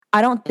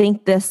I don't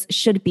think this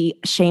should be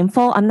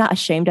shameful. I'm not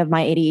ashamed of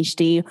my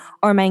ADHD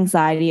or my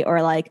anxiety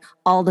or like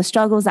all the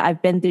struggles that I've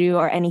been through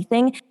or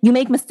anything. You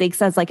make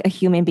mistakes as like a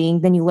human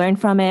being, then you learn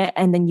from it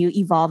and then you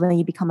evolve and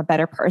you become a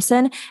better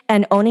person.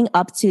 And owning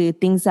up to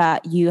things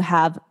that you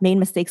have made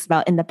mistakes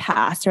about in the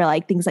past or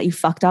like things that you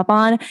fucked up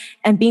on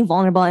and being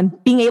vulnerable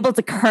and being able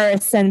to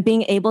curse and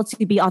being able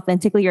to be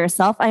authentically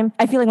yourself. I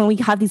feel like when we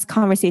have these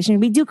conversations,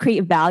 we do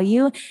create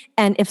value.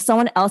 And if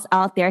someone else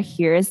out there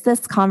hears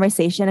this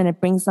conversation and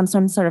it brings them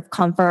some sort of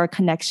comfort or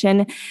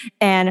connection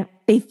and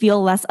they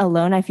feel less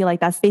alone, I feel like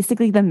that's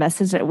basically the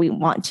message that we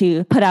want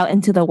to put out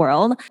into the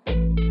world.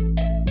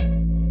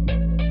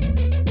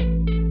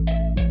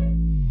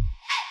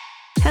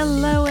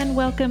 Hello and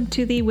welcome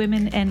to the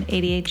Women and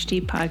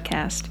ADHD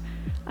podcast.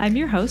 I'm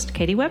your host,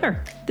 Katie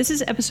Weber. This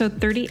is episode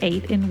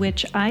 38 in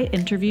which I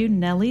interview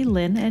Nellie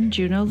Lynn and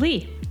Juno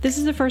Lee. This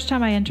is the first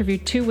time I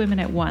interviewed two women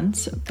at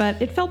once,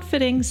 but it felt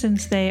fitting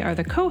since they are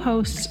the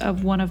co-hosts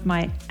of one of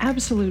my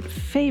absolute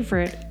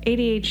favorite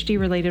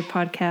ADHD-related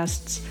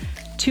podcasts,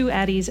 Two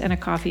Addies and a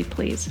Coffee,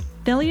 Please.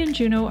 Nellie and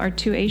Juno are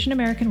two Asian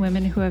American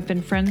women who have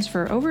been friends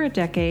for over a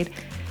decade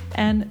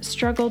and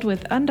struggled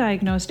with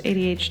undiagnosed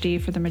ADHD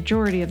for the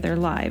majority of their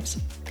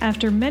lives.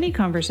 After many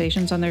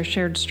conversations on their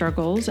shared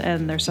struggles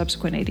and their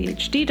subsequent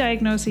ADHD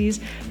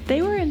diagnoses,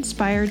 they were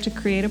inspired to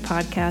create a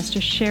podcast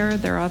to share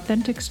their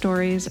authentic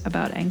stories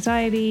about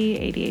anxiety,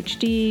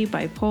 ADHD,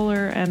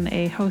 bipolar, and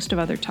a host of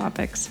other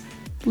topics.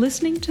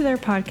 Listening to their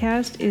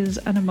podcast is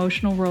an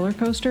emotional roller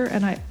coaster,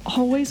 and I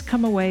always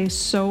come away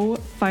so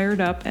fired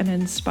up and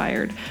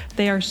inspired.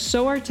 They are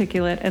so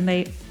articulate, and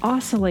they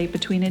oscillate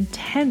between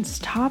intense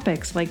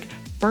topics like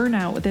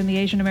burnout within the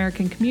Asian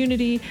American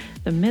community,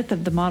 the myth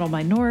of the model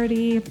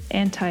minority,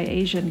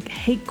 anti-Asian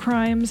hate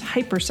crimes,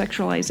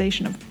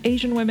 hypersexualization of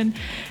Asian women,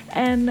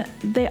 and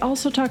they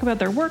also talk about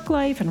their work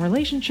life and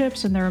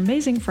relationships and their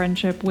amazing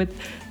friendship with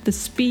the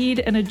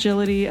speed and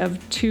agility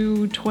of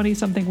two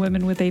 20-something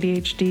women with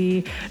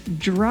ADHD,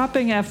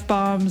 dropping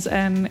F-bombs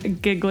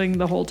and giggling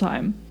the whole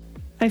time.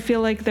 I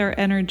feel like their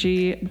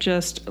energy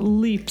just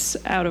leaps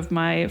out of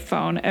my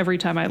phone every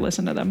time I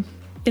listen to them.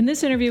 In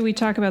this interview, we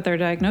talk about their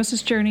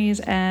diagnosis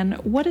journeys and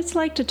what it's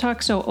like to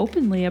talk so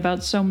openly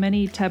about so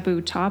many taboo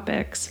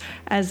topics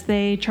as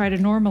they try to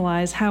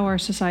normalize how our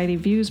society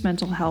views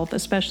mental health,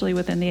 especially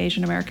within the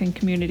Asian American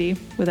community.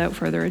 Without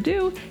further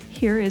ado,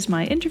 here is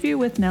my interview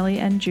with Nellie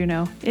and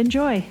Juno.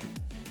 Enjoy.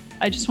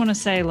 I just want to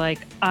say,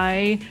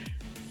 I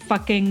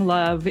fucking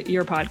love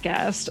your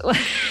podcast.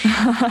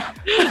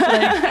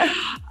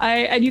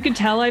 And you can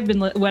tell I've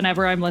been,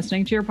 whenever I'm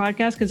listening to your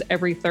podcast, because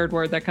every third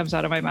word that comes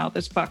out of my mouth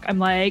is fuck. I'm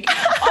like,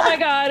 oh my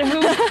God,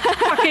 who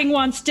fucking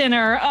wants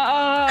dinner?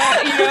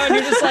 And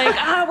you're just like,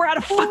 we're out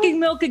of fucking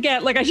milk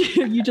again.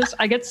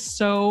 I get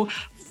so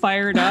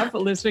fired up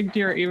listening to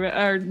your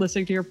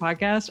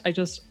podcast.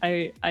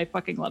 I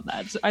fucking love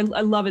that. So I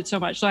love it so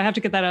much. So I have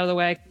to get that out of the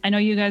way. I know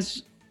you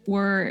guys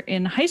were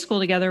in high school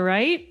together,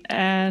 right?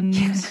 And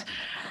yes.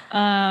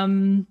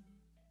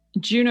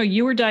 Juno,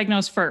 you were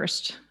diagnosed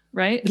first,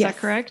 right? Is yes. that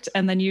correct?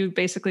 And then you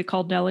basically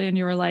called Nellie and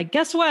you were like,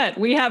 guess what?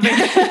 We have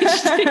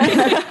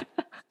ADHD.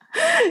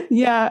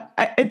 Yeah,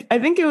 I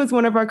think it was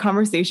one of our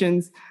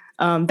conversations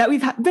that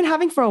we've been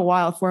having for a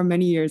while, for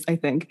many years, I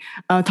think,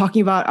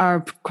 talking about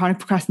our chronic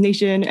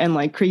procrastination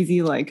and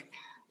crazy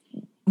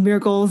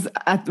miracles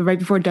right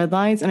before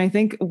deadlines. And I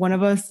think one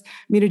of us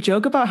made a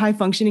joke about high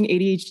functioning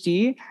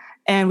ADHD,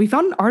 and we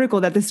found an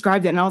article that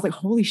described it. And I was like,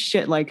 holy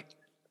shit,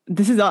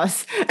 this is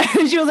us.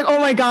 And she was like, oh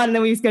my God. And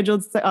then we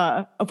scheduled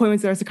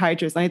appointments with our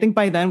psychiatrist. And I think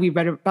by then we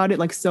read about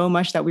it so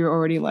much that we were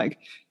already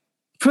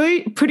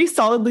pretty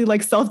solidly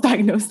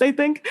self-diagnosed, I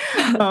think,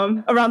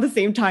 around the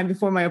same time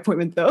before my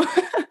appointment though.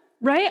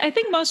 Right? I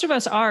think most of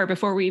us are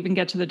before we even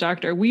get to the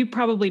doctor. We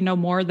probably know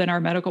more than our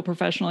medical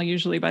professional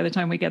usually by the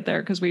time we get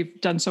there because we've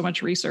done so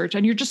much research.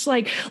 And you're just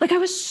like I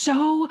was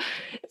so,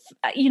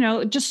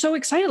 just so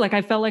excited.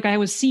 I felt like I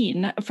was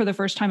seen for the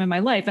first time in my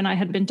life. And I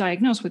had been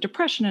diagnosed with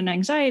depression and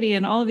anxiety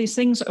and all of these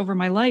things over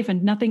my life,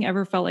 and nothing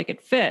ever felt like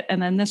it fit.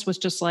 And then this was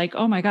just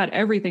oh my God,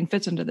 everything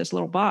fits into this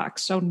little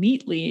box so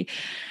neatly.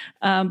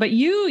 But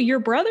your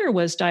brother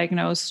was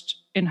diagnosed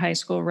in high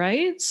school,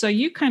 right? So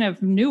you kind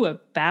of knew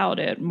about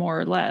it more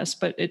or less,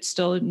 but it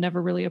still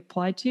never really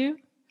applied to you?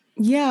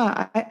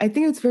 Yeah, I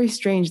think it's very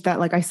strange that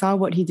I saw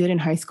what he did in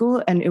high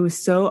school and it was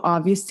so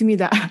obvious to me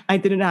that I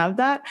didn't have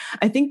that.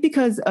 I think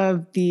because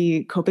of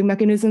the coping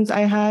mechanisms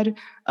I had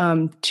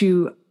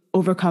to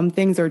overcome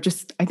things or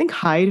just, I think,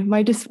 hide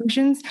my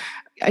dysfunctions.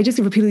 I just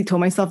repeatedly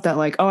told myself that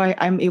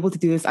I'm able to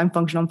do this. I'm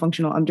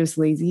functional. I'm just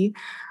lazy.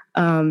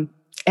 And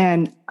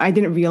I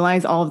didn't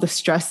realize all of the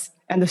stress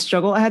and the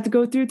struggle I had to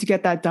go through to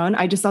get that done.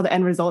 I just saw the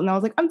end result and I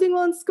was like, I'm doing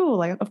well in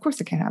school. Of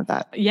course I can't have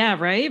that. Yeah,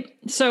 right?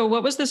 So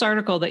what was this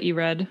article that you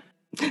read?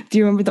 Do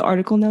you remember the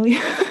article, Nellie?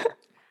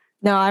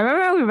 No, I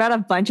remember we read a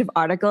bunch of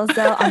articles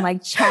though on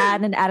like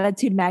Chat and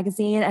Attitude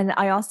Magazine. And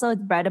I also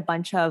read a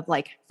bunch of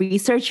like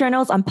research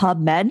journals on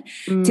PubMed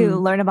to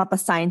learn about the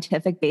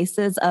scientific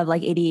basis of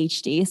like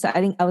ADHD. So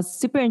I think I was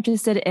super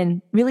interested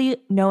in really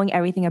knowing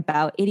everything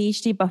about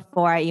ADHD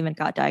before I even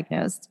got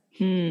diagnosed.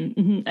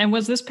 Mm-hmm. And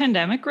was this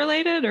pandemic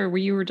related, or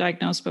you were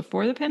diagnosed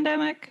before the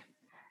pandemic?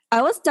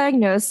 I was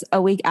diagnosed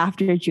a week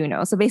after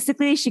Juno. So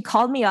basically, she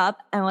called me up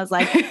and was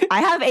like,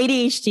 I have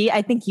ADHD.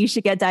 I think you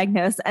should get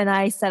diagnosed. And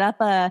I set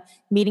up a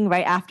meeting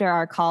right after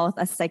our call with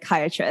a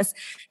psychiatrist.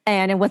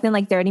 And within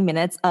like 30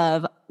 minutes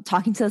of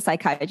talking to the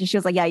psychiatrist, she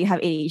was like, yeah, you have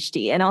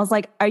ADHD. And I was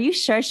like, are you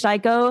sure? Should I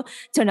go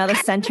to another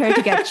center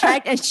to get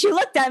checked? And she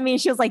looked at me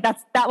and she was like,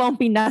 that won't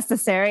be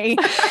necessary.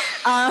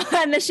 And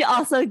then she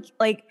also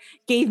like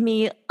gave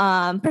me,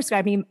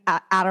 prescribed me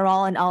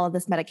Adderall and all of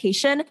this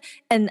medication.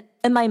 And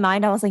in my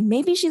mind, I was like,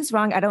 maybe she's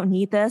wrong. I don't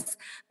need this.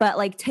 But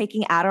like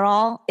taking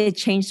Adderall, it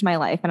changed my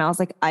life. And I was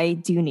like, I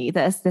do need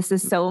this. This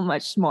is so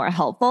much more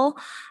helpful.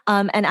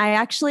 And I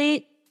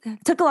actually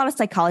took a lot of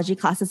psychology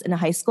classes in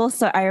high school.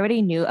 So I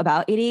already knew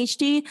about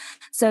ADHD.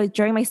 So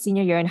during my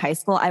senior year in high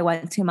school, I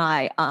went to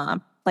my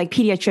like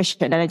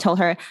pediatrician and I told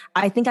her,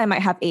 I think I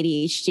might have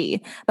ADHD,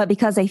 but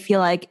because I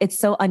feel like it's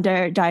so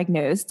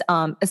underdiagnosed,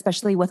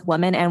 especially with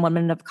women and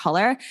women of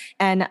color.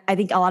 And I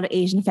think a lot of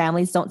Asian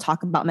families don't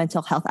talk about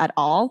mental health at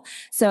all.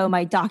 So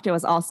my doctor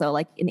was also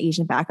like an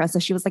Asian background. So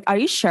she was like, are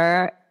you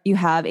sure you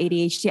have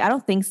ADHD? I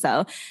don't think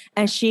so.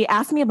 And she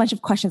asked me a bunch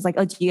of questions like,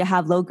 oh, do you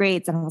have low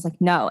grades? And I was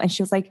like, no. And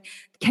she was like,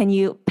 can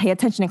you pay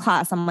attention in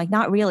class? I'm like,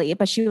 not really.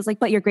 But she was like,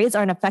 but your grades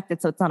aren't affected,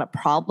 so it's not a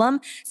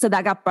problem. So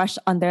that got brushed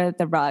under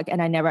the rug.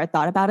 And I never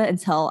thought about it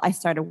until I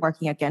started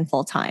working again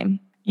full time.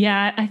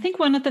 Yeah, I think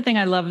one of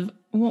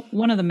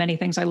the many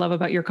things I love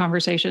about your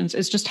conversations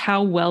is just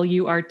how well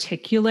you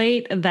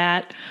articulate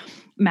that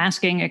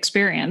masking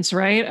experience,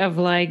 right? Of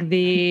like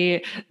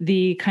the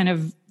kind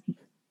of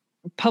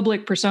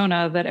public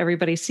persona that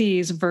everybody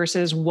sees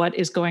versus what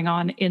is going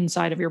on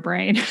inside of your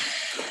brain.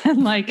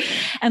 and like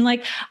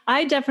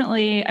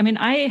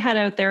I had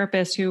a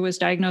therapist who was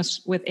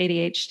diagnosed with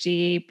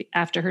ADHD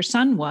after her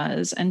son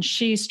was, and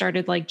she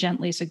started like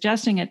gently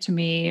suggesting it to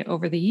me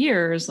over the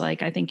years.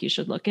 Like, I think you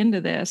should look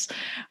into this,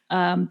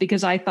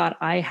 because I thought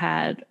I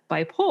had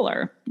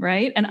bipolar,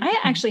 right? And I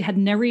actually had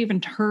never even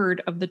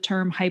heard of the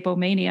term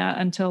hypomania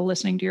until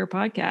listening to your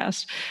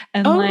podcast.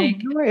 And right.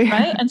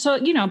 And so,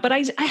 but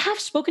I have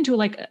spoken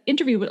to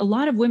interview with a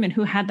lot of women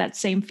who had that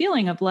same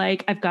feeling of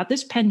like, I've got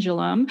this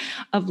pendulum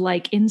of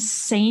like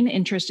insane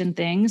interest in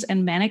things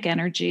and manic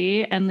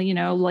energy and,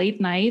 late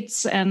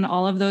nights and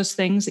all of those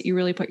things that you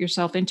really put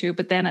yourself into.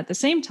 But then at the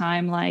same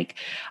time, like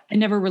I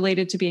never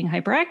related to being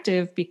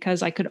hyperactive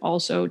because I could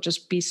also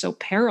just be so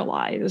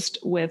paralyzed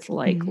with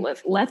like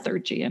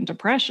lethargy and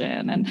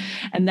depression.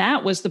 And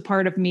that was the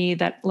part of me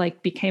that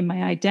like became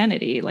my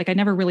identity. Like I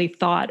never really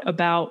thought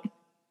about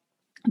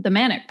the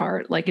manic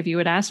part. Like if you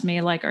had asked me,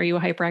 like, are you a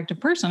hyperactive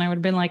person? I would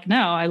have been like,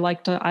 no, I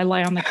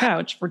lie on the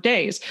couch for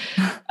days.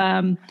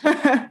 And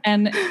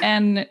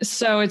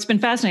so it's been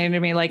fascinating to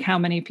me, like how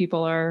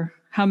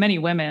many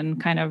women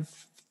kind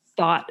of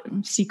thought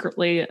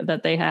secretly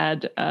that they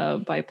had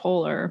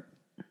bipolar.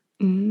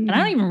 And I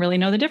don't even really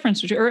know the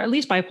difference between, or at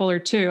least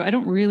bipolar 2. I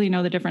don't really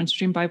know the difference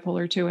between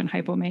bipolar 2 and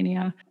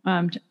hypomania.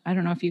 I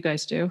don't know if you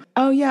guys do.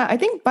 Oh yeah. I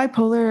think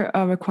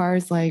bipolar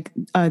requires like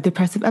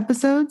depressive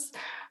episodes.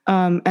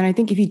 And I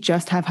think if you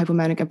just have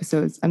hypomanic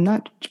episodes, I'm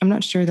not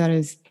sure that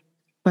is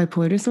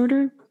bipolar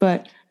disorder,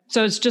 but.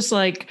 So it's just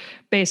like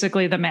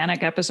basically the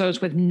manic episodes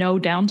with no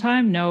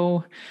downtime,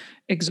 no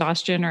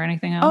exhaustion or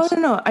anything else. Oh,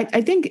 no.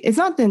 I think it's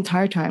not the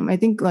entire time. I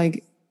think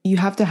like you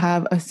have to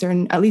have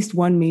at least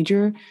one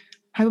major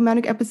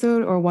hypomanic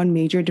episode or one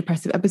major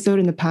depressive episode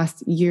in the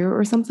past year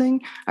or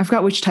something. I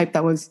forgot which type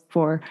that was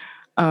for.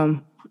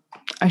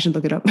 I should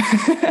look it up.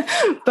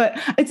 But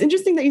it's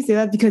interesting that you say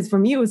that because for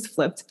me, it was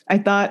flipped. I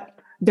thought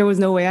there was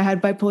no way I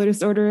had bipolar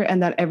disorder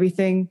and that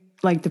everything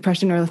like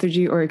depression or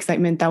lethargy or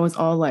excitement, that was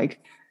all like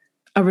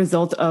a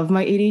result of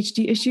my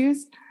ADHD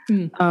issues.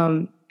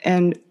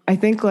 And I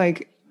think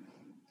like,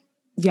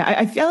 yeah,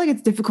 I feel like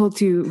it's difficult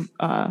to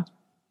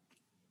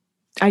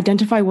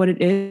identify what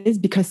it is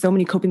because so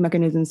many coping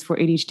mechanisms for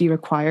ADHD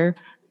require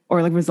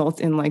or like results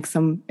in like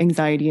some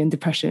anxiety and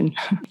depression.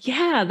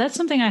 Yeah, that's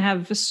something I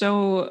have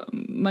so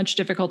much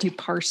difficulty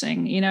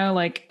parsing.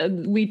 Like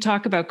we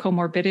talk about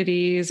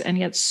comorbidities, and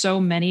yet so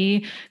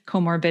many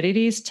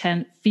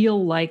comorbidities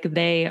feel like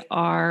they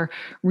are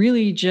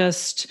really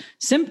just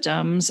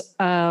symptoms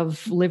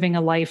of living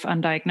a life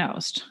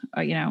undiagnosed,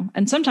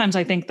 And sometimes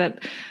I think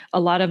that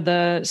a lot of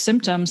the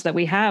symptoms that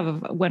we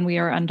have when we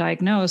are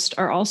undiagnosed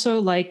are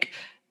also like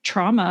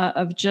trauma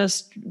of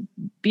just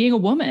being a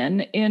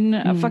woman in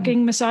a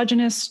fucking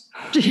misogynist,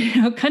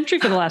 country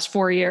for the last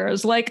 4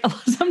 years. Like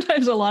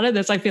sometimes a lot of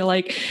this, I feel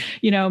like,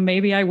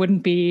 maybe I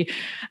wouldn't be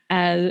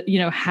as,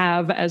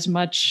 have as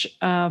much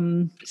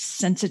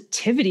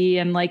sensitivity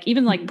and like,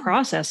 even like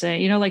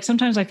processing, like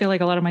sometimes I feel like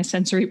a lot of my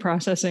sensory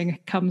processing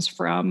comes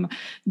from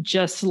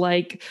just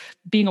like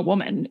being a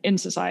woman in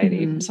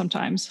society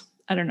sometimes.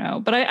 I don't know,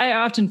 but I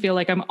often feel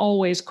like I'm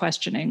always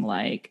questioning,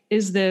 like,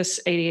 is this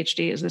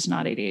ADHD? Is this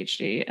not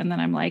ADHD? And then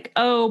I'm like,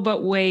 oh,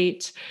 but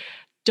wait,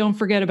 don't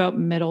forget about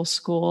middle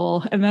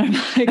school. And then I'm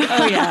like,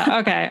 oh yeah,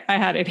 okay, I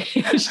had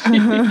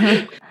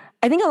ADHD.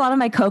 I think a lot of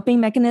my coping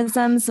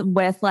mechanisms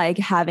with like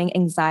having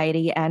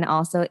anxiety and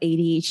also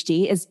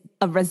ADHD is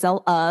a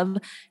result of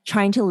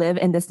trying to live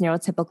in this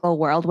neurotypical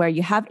world where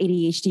you have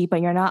ADHD,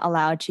 but you're not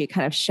allowed to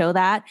kind of show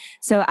that.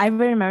 So I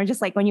remember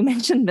just like when you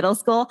mentioned middle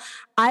school,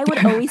 I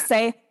would always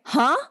say,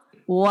 huh?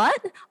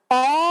 What?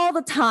 All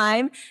the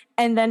time.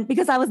 And then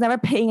because I was never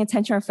paying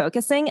attention or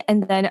focusing,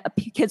 and then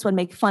kids would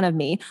make fun of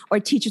me or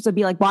teachers would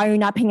be like, why are you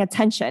not paying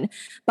attention?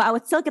 But I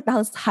would still get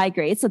those high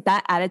grades. So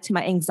that added to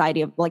my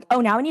anxiety of like,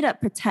 oh, now I need to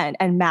pretend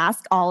and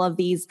mask all of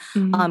these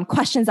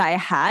questions I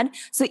had.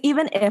 So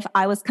even if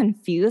I was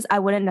confused, I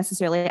wouldn't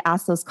necessarily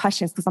ask those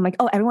questions because I'm like,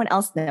 oh, everyone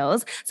else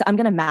knows. So I'm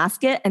going to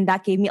mask it. And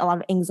that gave me a lot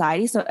of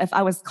anxiety. So if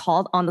I was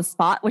called on the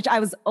spot, which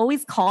I was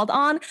always called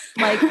on,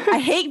 like I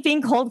hate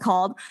being cold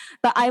called,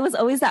 but I was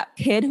always that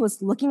kid who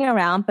was looking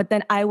around, but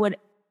then I would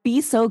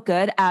be so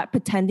good at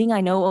pretending I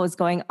know what was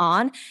going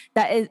on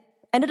that it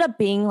ended up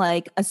being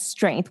like a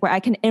strength where I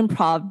can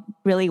improv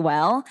really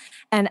well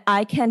and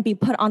I can be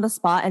put on the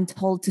spot and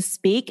told to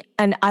speak.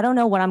 And I don't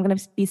know what I'm going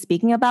to be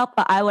speaking about,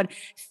 but I would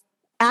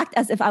act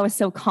as if I was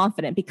so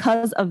confident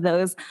because of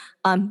those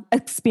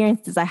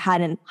experiences I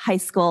had in high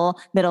school,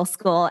 middle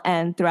school,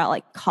 and throughout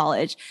like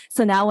college.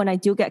 So now when I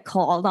do get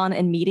called on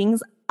in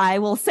meetings, I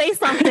will say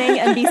something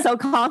and be so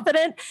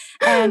confident.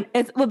 And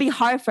it will be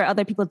hard for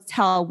other people to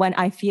tell when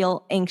I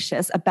feel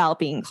anxious about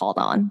being called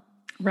on.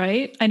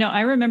 Right. I know.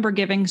 I remember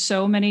giving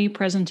so many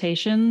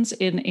presentations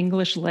in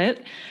English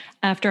Lit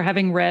after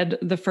having read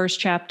the first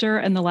chapter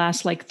and the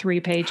last like 3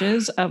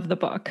 pages of the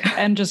book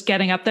and just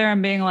getting up there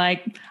and being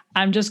like,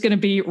 I'm just going to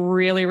be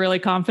really, really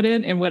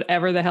confident in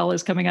whatever the hell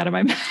is coming out of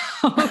my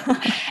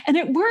mouth. And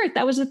it worked.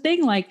 That was the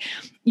thing. Like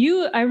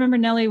I remember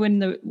Nellie,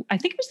 I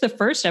think it was the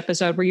first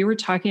episode where you were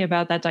talking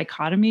about that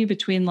dichotomy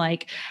between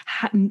like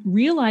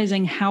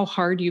realizing how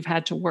hard you've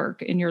had to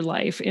work in your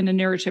life in a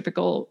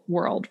neurotypical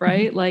world,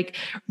 right? Mm-hmm. Like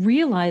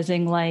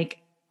realizing like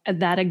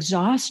that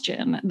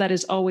exhaustion that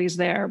is always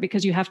there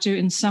because you have to,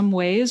 in some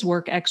ways,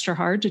 work extra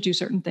hard to do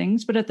certain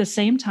things. But at the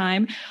same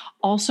time,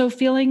 also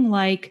feeling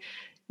like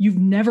you've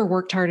never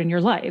worked hard in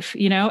your life,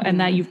 you know, and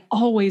that you've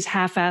always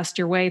half-assed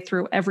your way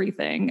through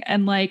everything.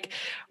 And like,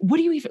 what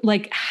do you even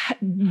like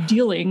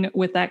dealing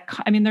with that?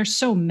 I mean, there's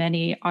so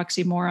many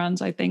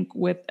oxymorons, I think,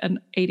 with an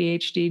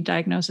ADHD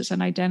diagnosis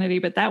and identity,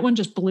 but that one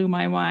just blew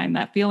my mind.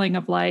 That feeling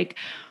of like,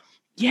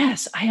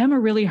 yes, I am a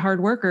really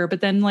hard worker,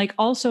 but then like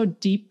also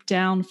deep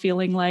down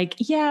feeling like,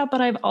 yeah, but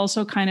I've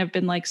also kind of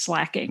been like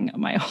slacking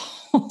my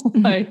whole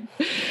life.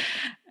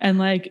 And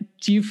like,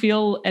 do you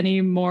feel any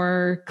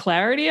more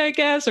clarity, I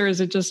guess, or is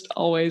it just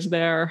always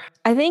there?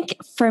 I think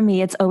for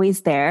me, it's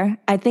always there.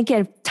 I think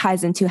it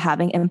ties into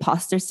having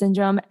imposter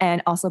syndrome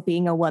and also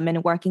being a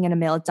woman working in a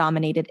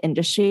male-dominated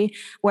industry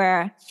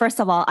where, first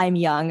of all, I'm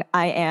young,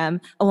 I am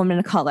a woman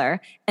of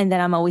color, and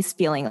then I'm always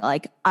feeling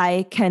like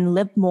I can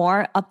live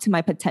more up to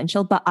my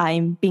potential, but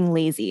I'm being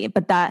lazy.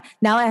 But that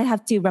now I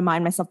have to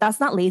remind myself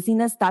that's not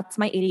laziness, that's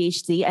my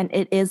ADHD, and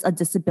it is a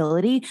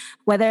disability,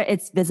 whether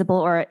it's visible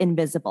or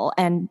invisible,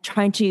 and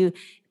trying to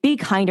be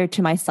kinder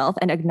to myself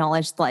and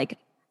acknowledge like,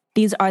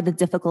 these are the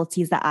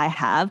difficulties that I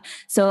have.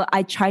 So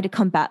I try to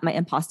combat my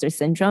imposter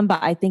syndrome, but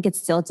I think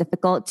it's still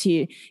difficult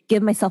to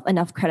give myself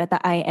enough credit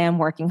that I am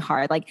working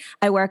hard. Like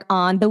I work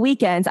on the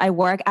weekends, I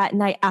work at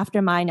night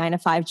after my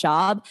 9-to-5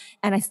 job,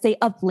 and I stay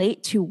up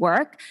late to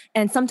work.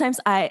 And sometimes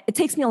it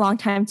takes me a long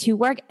time to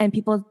work, and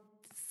people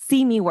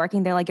see me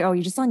working. They're like, oh,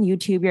 you're just on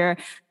YouTube, you're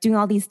doing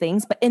all these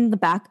things. But in the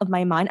back of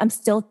my mind, I'm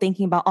still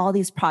thinking about all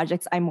these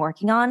projects I'm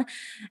working on.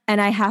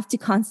 And I have to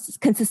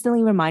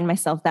consistently remind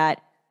myself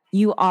that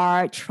you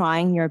are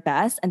trying your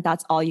best and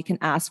that's all you can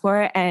ask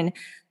for. And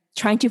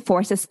trying to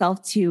force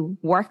yourself to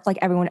work like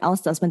everyone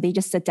else does when they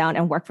just sit down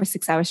and work for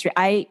 6 hours straight.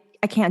 I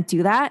can't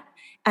do that.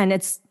 And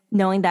it's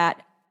knowing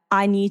that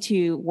I need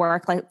to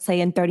work, like say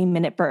in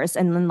 30-minute bursts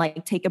and then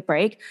like take a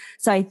break.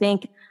 So I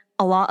think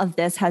a lot of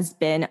this has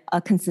been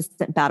a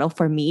consistent battle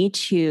for me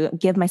to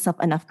give myself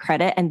enough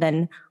credit and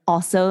then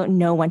also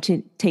know when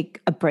to take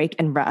a break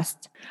and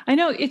rest. I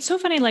know it's so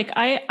funny. Like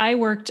I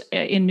worked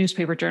in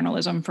newspaper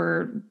journalism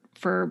for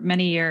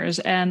many years.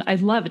 And I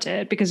loved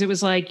it because it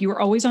was like, you were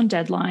always on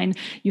deadline.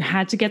 You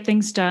had to get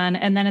things done.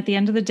 And then at the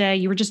end of the day,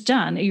 you were just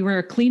done. You were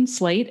a clean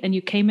slate and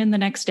you came in the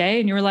next day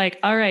and you were like,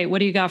 all right, what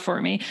do you got for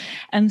me?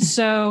 And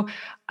so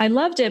I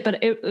loved it.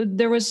 But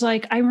there was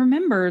like, I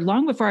remember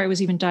long before I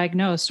was even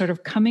diagnosed, sort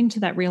of coming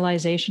to that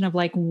realization of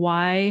like,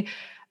 why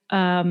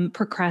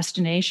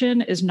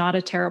procrastination is not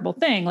a terrible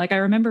thing. Like I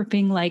remember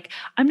being like,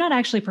 I'm not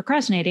actually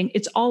procrastinating.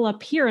 It's all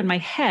up here in my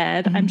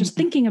head. I'm just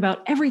thinking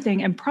about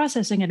everything and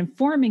processing and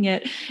informing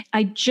it.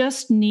 I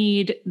just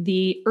need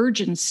the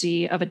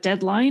urgency of a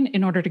deadline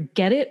in order to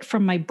get it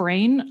from my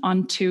brain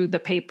onto the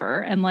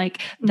paper. And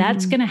like,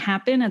 that's going to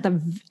happen at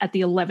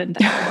the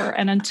 11th hour.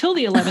 And until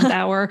the 11th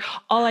hour,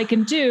 all I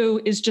can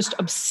do is just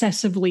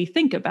obsessively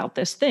think about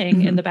this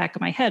thing in the back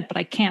of my head, but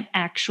I can't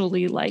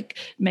actually like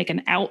make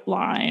an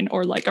outline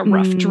or like a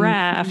rough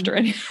draft or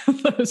any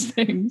of those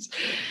things.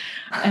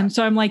 And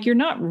so I'm like, you're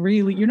not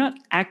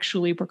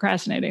actually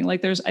procrastinating.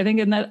 Like I think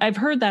in that I've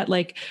heard that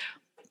like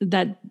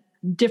that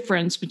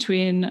difference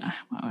between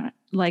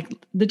like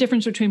the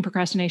difference between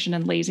procrastination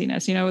and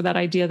laziness, that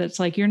idea that's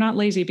like, you're not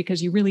lazy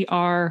because you really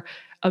are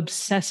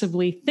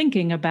obsessively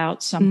thinking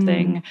about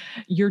something.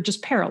 You're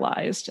just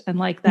paralyzed. And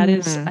like, that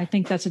is, I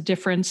think that's a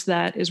difference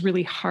that is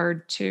really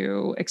hard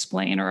to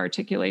explain or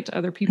articulate to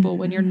other people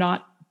when you're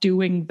not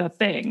doing the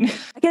thing.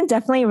 I can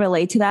definitely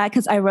relate to that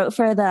because I wrote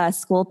for the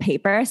school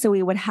paper. So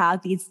we would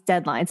have these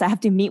deadlines. I have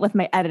to meet with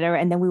my editor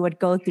and then we would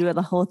go through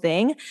the whole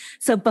thing.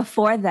 So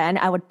before then,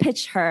 I would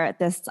pitch her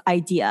this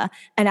idea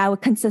and I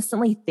would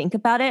consistently think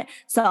about it.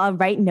 So I'll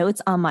write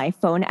notes on my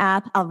phone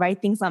app. I'll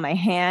write things on my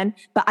hand,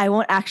 but I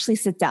won't actually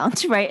sit down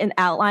to write an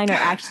outline or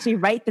actually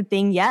write the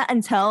thing yet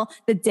until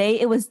the day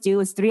it was due. It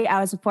was 3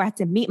 hours before I had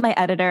to meet my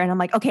editor. And I'm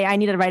like, okay, I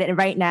need to write it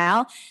right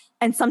now.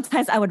 And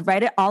sometimes I would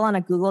write it all on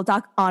a Google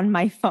Doc on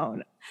my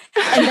phone.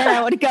 And then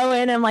I would go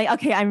in and I'm like,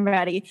 okay, I'm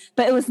ready.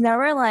 But it was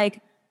never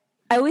like,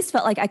 I always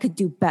felt like I could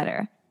do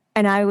better.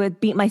 And I would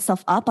beat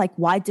myself up. Like,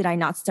 why did I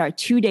not start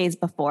 2 days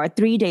before,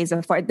 3 days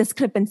before? This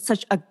could have been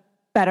such a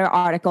better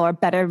article or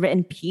better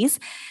written piece.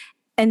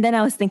 And then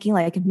I was thinking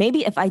like,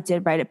 maybe if I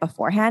did write it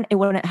beforehand, it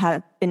wouldn't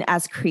have been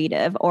as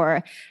creative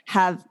or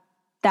have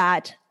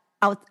that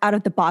out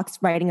of the box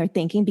writing or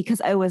thinking because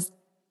I was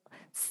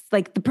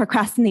like the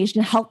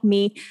procrastination helped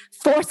me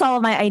force all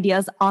of my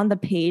ideas on the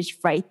page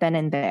right then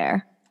and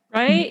there.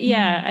 Right?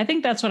 Yeah. I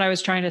think that's what I was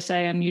trying to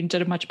say. And you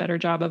did a much better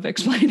job of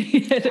explaining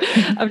it.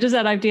 Of just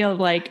that idea of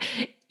like,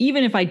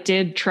 even if I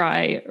did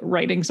try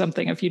writing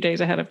something a few days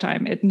ahead of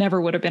time, it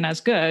never would have been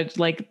as good.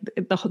 Like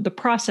the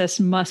process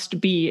must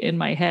be in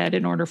my head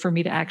in order for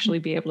me to actually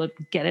be able to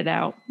get it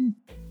out.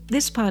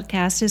 This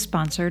podcast is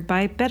sponsored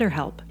by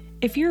BetterHelp.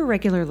 If you're a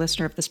regular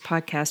listener of this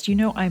podcast, you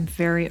know I'm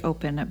very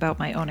open about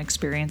my own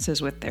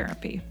experiences with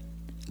therapy.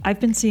 I've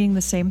been seeing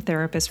the same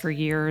therapist for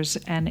years,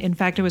 and in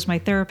fact, it was my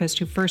therapist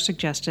who first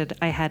suggested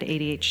I had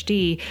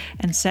ADHD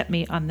and set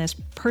me on this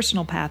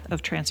personal path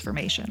of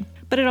transformation.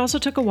 But it also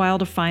took a while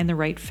to find the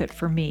right fit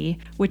for me,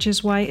 which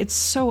is why it's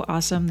so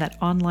awesome that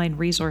online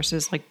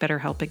resources like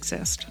BetterHelp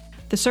exist.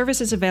 The service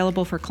is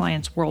available for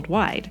clients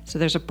worldwide, so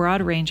there's a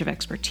broad range of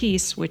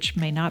expertise, which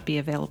may not be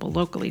available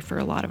locally for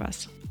a lot of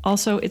us.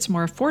 Also, it's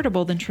more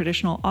affordable than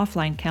traditional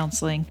offline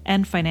counseling,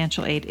 and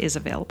financial aid is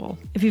available.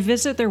 If you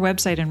visit their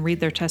website and read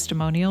their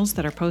testimonials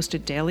that are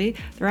posted daily,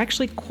 there are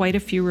actually quite a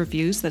few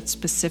reviews that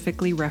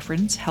specifically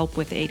reference help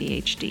with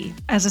ADHD.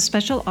 As a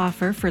special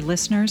offer for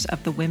listeners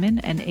of the Women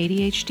and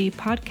ADHD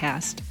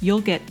podcast,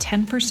 you'll get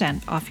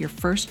 10% off your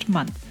first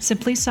month.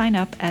 Simply sign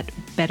up at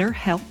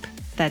BetterHelp,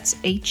 that's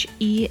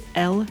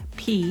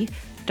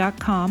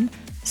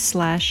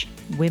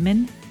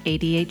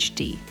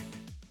HELP.com/womenADHD.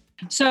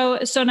 So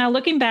now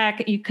looking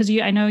back, because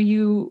I know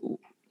you,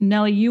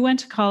 Nellie, you went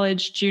to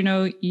college.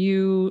 Juno,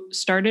 you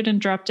started and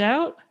dropped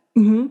out?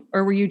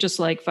 Or were you just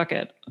like, fuck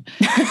it?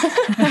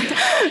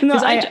 No,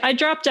 I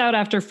dropped out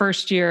after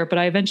first year, but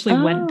I eventually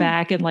went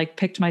back and like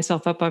picked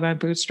myself up by my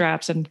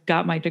bootstraps and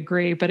got my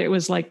degree. But it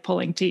was like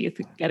pulling teeth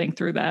getting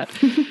through that.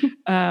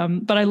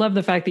 But I love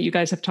the fact that you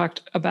guys have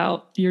talked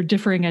about your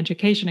differing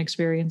education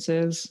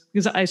experiences,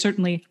 because I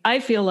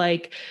feel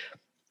like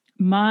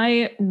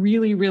my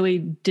really, really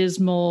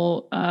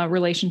dismal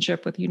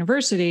relationship with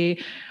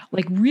university,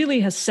 like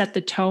really has set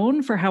the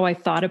tone for how I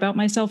thought about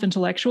myself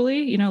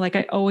intellectually. Like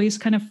I always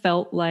kind of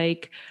felt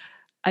like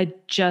I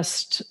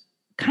just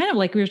kind of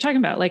like we were talking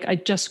about, like I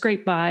just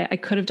scraped by. I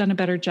could have done a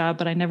better job,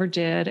 but I never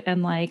did.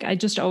 And like, I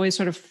just always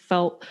sort of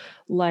felt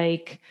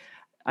like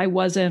I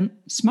wasn't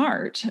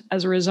smart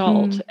as a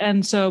result.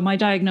 And so my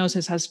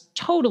diagnosis has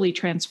totally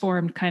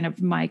transformed kind of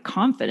my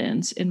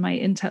confidence in my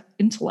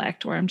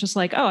intellect, where I'm just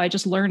like, oh, I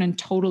just learn in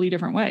totally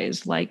different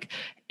ways, like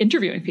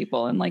interviewing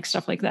people and like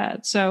stuff like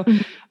that. So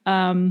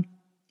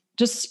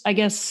just, I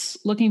guess,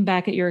 looking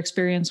back at your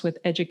experience with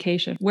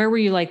education, where were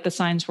you like the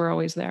signs were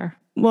always there?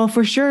 Well,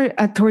 for sure,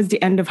 towards the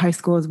end of high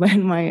school is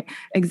when my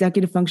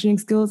executive functioning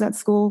skills at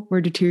school were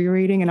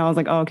deteriorating. And I was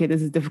like, oh, okay,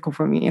 this is difficult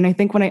for me. And I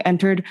think when I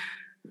entered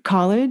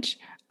college,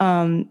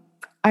 I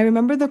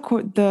remember the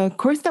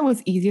course that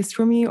was easiest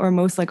for me or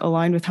most like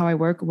aligned with how I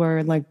work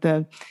were like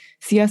the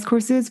CS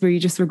courses where you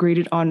just were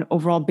graded on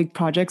overall big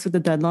projects with a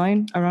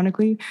deadline,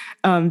 ironically,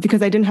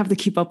 because I didn't have to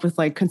keep up with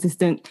like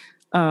consistent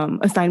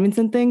assignments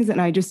and things.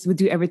 And I just would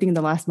do everything in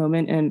the last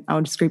moment and I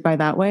would scrape by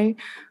that way.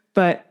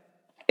 But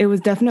it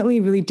was definitely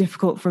really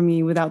difficult for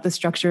me without the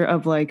structure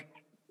of like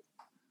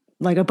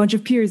like a bunch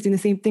of peers doing the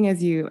same thing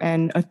as you,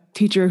 and a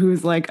teacher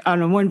who's like, I don't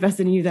know, more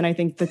invested in you than I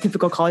think the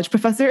typical college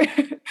professor.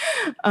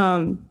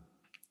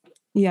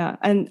 Yeah.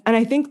 And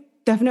I think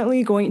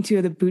definitely going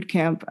to the boot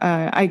camp,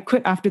 I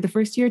quit after the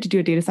first year to do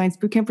a data science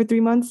boot camp for 3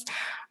 months.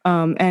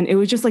 And it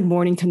was just like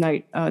morning to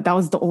night. That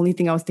was the only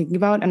thing I was thinking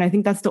about. And I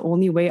think that's the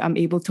only way I'm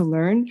able to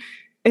learn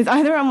is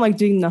either I'm like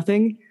doing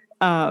nothing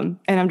and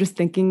I'm just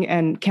thinking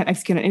and can't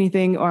execute on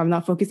anything, or I'm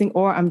not focusing,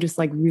 or I'm just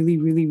like really,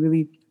 really,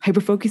 really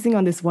hyper focusing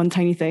on this one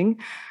tiny thing.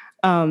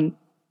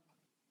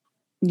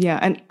 Yeah.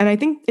 And I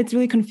think it's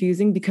really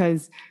confusing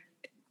because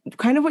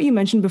kind of what you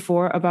mentioned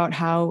before about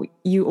how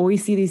you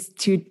always see these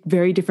two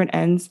very different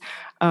ends,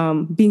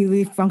 being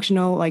really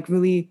functional, like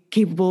really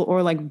capable,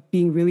 or like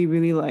being really,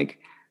 really like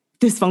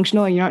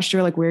dysfunctional, and you're not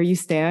sure like where you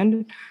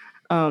stand.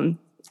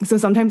 So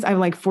sometimes I'm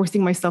like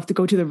forcing myself to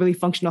go to the really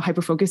functional,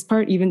 hyper-focused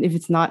part, even if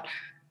it's not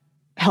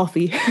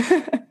healthy.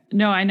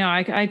 No, I know.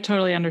 I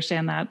totally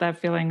understand that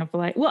feeling of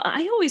like, well,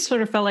 I always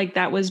sort of felt like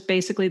that was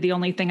basically the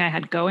only thing I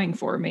had going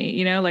for me,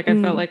 you know, like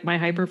I felt like my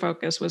hyper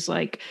focus was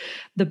like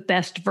the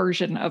best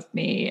version of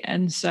me.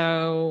 And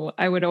so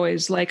I would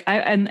always like,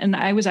 and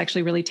I was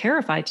actually really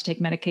terrified to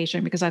take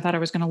medication because I thought I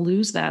was going to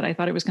lose that. I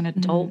thought it was going to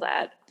dull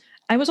that.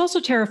 I was also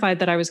terrified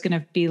that I was going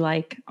to be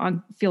like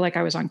feel like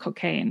I was on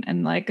cocaine,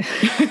 and like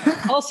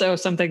also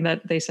something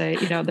that they say,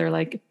 you know, they're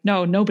like,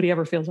 no, nobody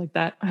ever feels like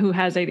that who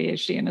has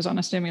ADHD and is on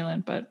a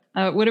stimulant. But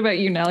what about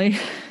you, Nelly?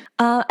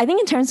 I think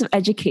in terms of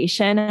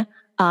education,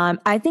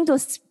 I think it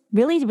was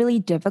really, really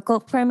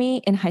difficult for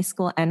me in high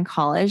school and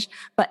college.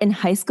 But in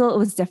high school, it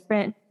was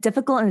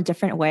difficult in a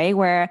different way,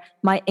 where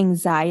my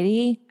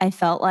anxiety, I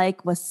felt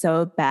like, was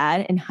so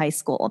bad in high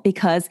school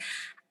because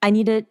I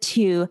needed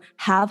to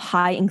have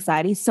high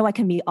anxiety so I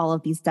can meet all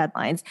of these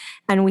deadlines.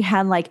 And we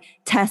had like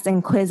tests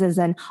and quizzes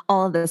and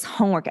all of this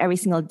homework every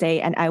single day.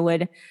 And I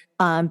would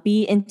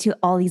be into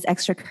all these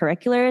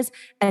extracurriculars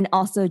and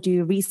also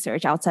do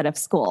research outside of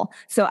school.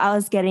 So I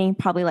was getting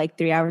probably like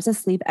 3 hours of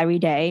sleep every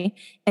day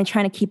and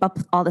trying to keep up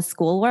with all the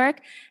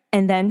schoolwork.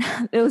 And then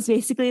it was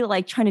basically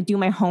like trying to do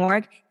my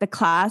homework, the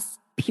class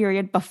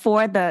period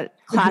before the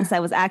class I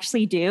was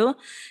actually due.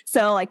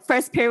 So like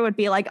first period would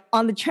be like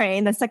on the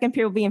train, the second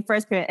period would be in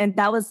first period. And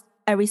that was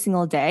every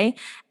single day.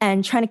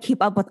 And trying to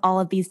keep up with all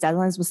of these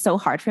deadlines was so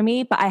hard for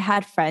me. But I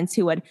had friends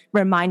who would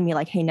remind me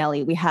like, hey,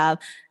 Nelly, we have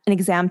an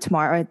exam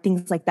tomorrow, or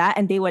things like that.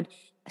 And they would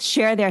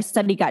share their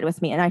study guide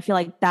with me. And I feel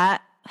like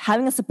that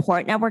having a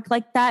support network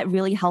like that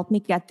really helped me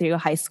get through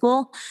high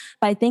school.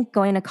 But I think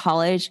going to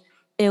college,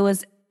 it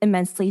was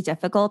immensely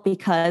difficult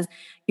because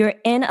you're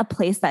in a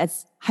place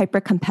that's hyper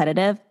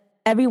competitive.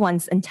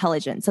 Everyone's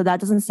intelligent, so that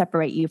doesn't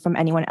separate you from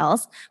anyone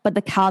else. But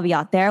the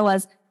caveat there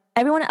was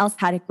everyone else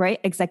had a great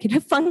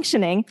executive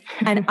functioning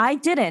and I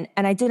didn't.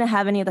 And I didn't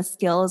have any of the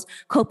skills,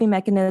 coping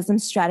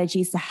mechanisms,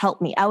 strategies to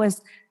help me. I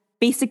was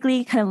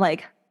basically kind of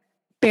like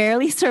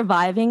barely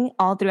surviving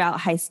all throughout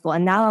high school.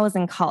 And now I was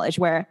in college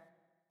where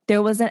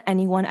there wasn't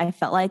anyone I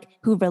felt like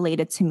who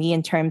related to me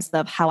in terms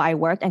of how I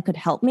worked and could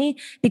help me,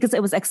 because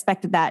it was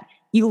expected that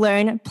you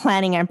learn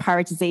planning and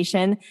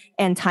prioritization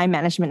and time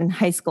management in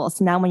high school.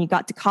 So now when you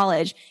got to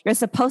college, you're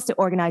supposed to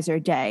organize your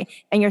day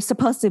and you're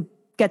supposed to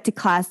get to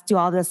class, do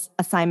all this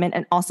assignment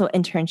and also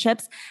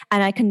internships.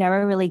 And I could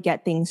never really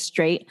get things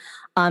straight.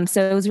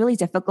 So it was really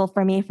difficult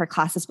for me for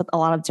classes with a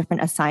lot of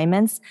different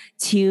assignments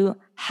to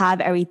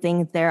have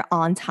everything there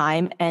on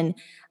time and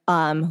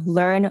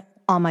learn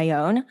on my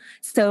own.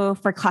 So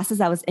for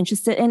classes I was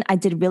interested in, I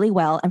did really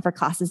well. And for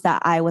classes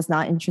that I was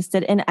not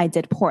interested in, I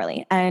did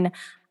poorly. And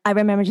I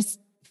remember just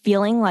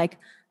feeling like,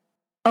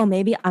 oh,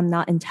 maybe I'm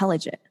not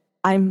intelligent.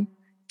 I'm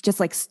just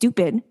like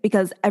stupid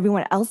because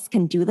everyone else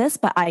can do this,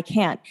 but I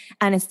can't.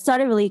 And it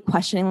started really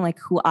questioning like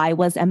who I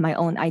was and my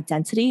own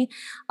identity.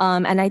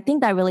 And I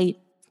think that really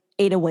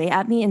ate away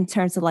at me in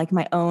terms of like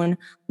my own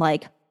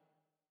like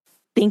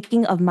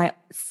thinking of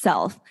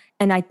myself.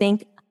 And I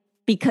think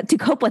because to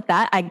cope with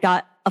that, I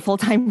got a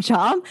full-time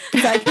job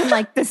so I can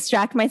like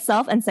distract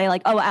myself and say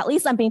like, oh, at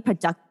least I'm being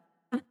productive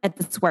at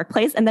this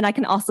workplace, and then I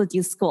can also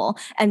do school.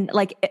 And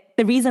like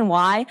the reason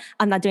why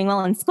I'm not doing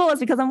well in school is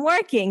because I'm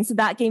working. So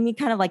that gave me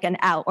kind of like an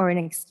out or an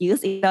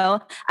excuse, even though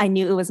I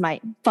knew it was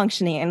my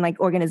functioning and like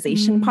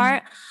organization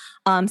part.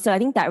 So I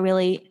think that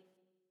really,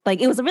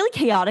 like, it was a really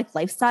chaotic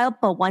lifestyle.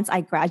 But once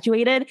I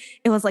graduated,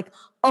 it was like,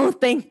 oh,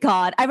 thank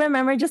God. I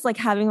remember just like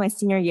having my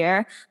senior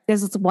year,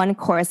 there's this one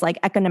course,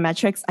 like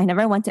econometrics. I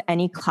never went to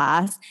any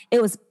class.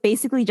 It was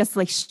basically just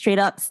like straight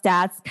up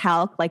stats,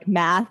 calc, like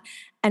math.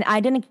 And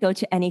I didn't go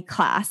to any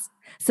class.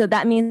 So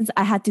that means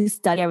I had to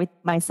study everything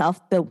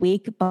myself the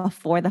week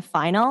before the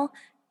final.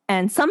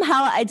 And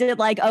somehow I did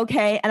like,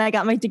 okay. And I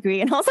got my degree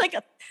and I was like,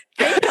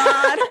 thank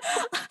God.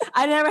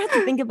 I never had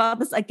to think about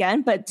this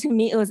again. But to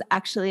me, it was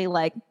actually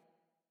like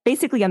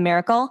basically a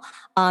miracle.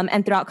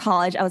 And throughout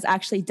college, I was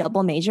actually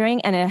double majoring,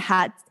 and I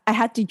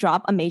had to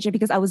drop a major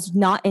because I was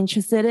not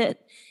interested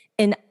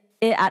in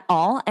it at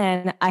all.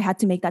 And I had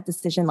to make that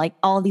decision. Like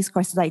all these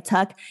courses I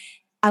took,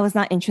 I was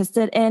not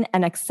interested in,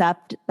 and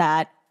accept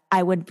that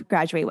I would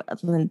graduate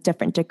with a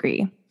different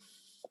degree.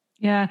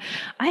 Yeah.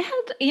 I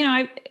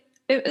had,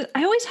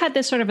 I always had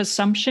this sort of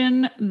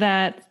assumption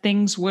that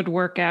things would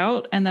work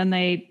out and then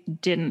they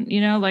didn't,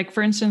 like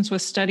for instance,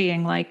 with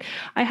studying, like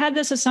I had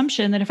this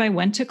assumption that if I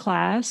went to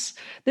class,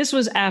 this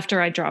was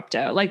after I dropped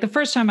out. Like the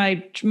first time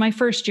my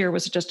first year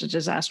was just a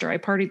disaster. I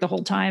partied the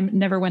whole time,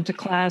 never went to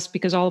class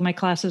because all of my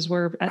classes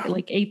were at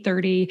like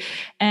 8:30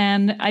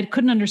 and I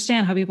couldn't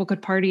understand how people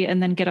could party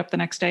and then get up the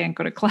next day and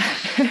go to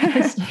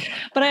class.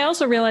 But I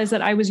also realized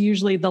that I was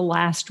usually the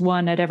last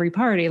one at every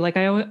party. Like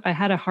I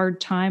had a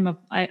hard time of,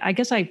 I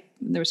guess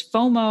there was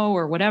FOMO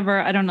or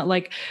whatever. I don't know.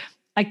 Like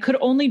I could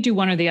only do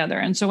one or the other.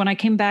 And so when I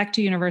came back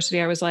to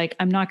university, I was like,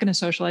 I'm not going to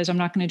socialize. I'm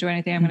not going to do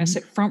anything. I'm going to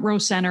sit front row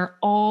center.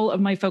 All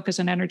of my focus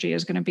and energy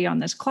is going to be on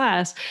this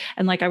class.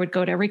 And like, I would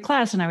go to every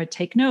class and I would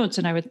take notes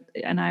and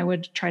I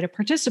would try to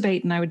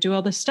participate and I would do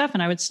all this stuff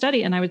and I would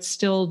study and I would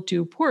still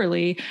do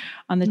poorly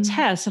on the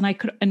tests. And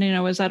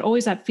was that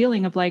always that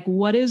feeling of like,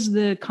 what is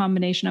the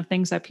combination of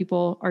things that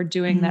people are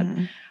doing that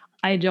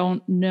I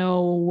don't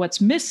know what's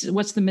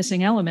the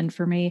missing element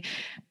for me.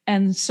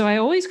 And so I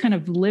always kind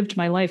of lived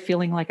my life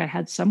feeling like I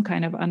had some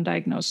kind of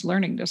undiagnosed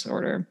learning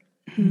disorder.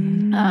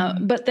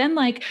 But then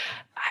like,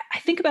 I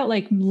think about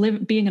like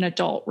being an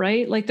adult,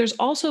 right? Like there's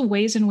also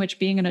ways in which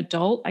being an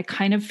adult, I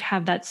kind of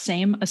have that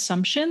same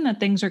assumption that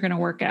things are going to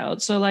work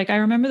out. So like, I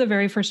remember the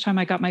very first time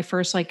I got my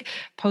first like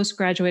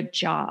postgraduate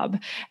job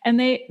and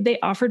they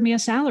offered me a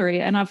salary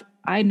and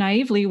I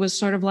naively was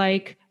sort of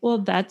like, well,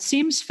 that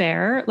seems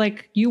fair.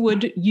 Like you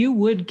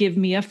would give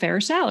me a fair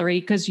salary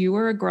because you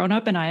were a grown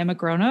up and I am a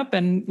grown up.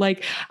 And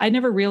like, I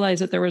never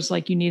realized that there was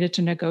like, you needed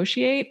to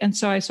negotiate. And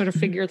so I sort of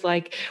figured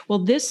like, well,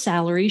 this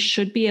salary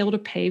should be able to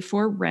pay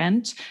for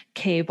rent,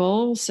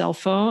 cable, cell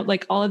phone,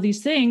 like all of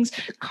these things,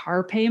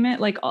 car payment.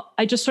 Like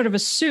I just sort of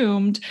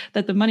assumed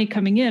that the money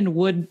coming in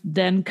would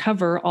then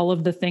cover all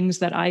of the things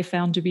that I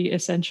found to be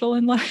essential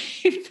in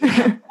life.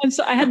 And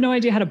so I had no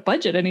idea how to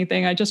budget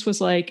anything. I just was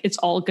like, it's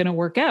all going to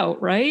work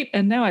out. Right.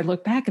 And now I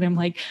look back and I'm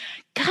like,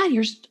 God,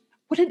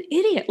 what an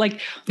idiot. Like,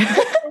 but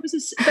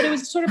it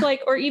was sort of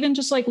like, or even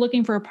just like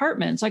looking for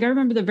apartments. Like I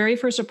remember the very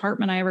first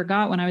apartment I ever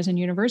got when I was in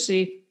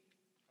university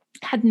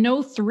had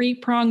no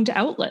 3-pronged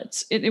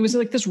outlets. It was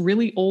like this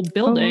really old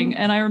building.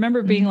 And I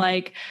remember being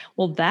like,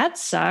 well, that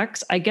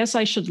sucks. I guess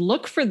I should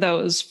look for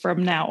those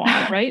from now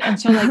on. Right. And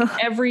so like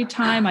every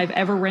time I've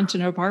ever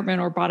rented an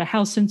apartment or bought a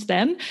house since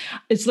then,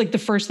 it's like the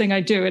first thing I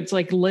do. It's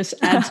like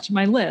adds to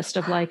my list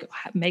of like,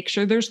 make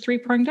sure there's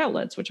 3-pronged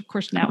outlets, which of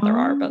course now there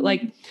are, but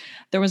like,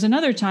 there was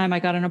another time I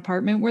got an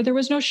apartment where there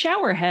was no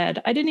shower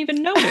head. I didn't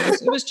even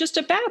notice. It was just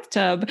a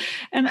bathtub.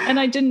 And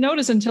I didn't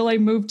notice until I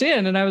moved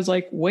in. And I was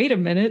like, wait a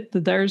minute,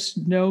 there's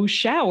no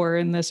shower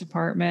in this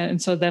apartment. And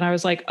so then I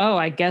was like, oh,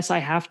 I guess I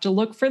have to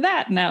look for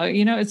that now.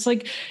 It's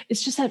like,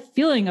 it's just that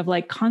feeling of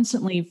like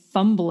constantly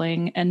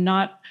fumbling and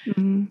not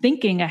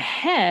thinking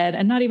ahead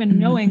and not even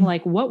knowing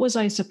like, what was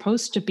I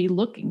supposed to be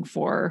looking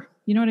for?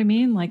 You know what I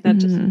mean? Like that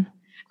just, and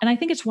I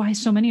think it's why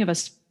so many of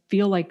us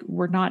feel like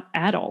we're not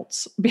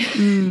adults,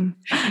 and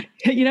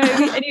you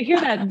hear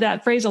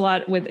that phrase a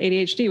lot with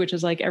ADHD, which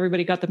is like,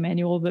 everybody got the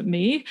manual but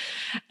me.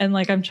 And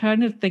like, I'm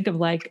trying to think of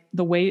like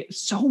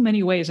so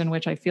many ways in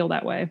which I feel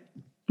that way.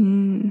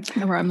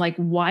 Where I'm like,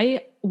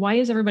 why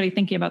is everybody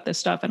thinking about this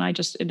stuff? And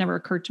it never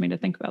occurred to me to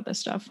think about this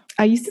stuff.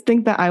 I used to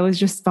think that I was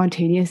just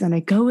spontaneous and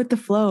I go with the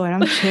flow and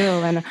I'm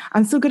chill and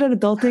I'm so good at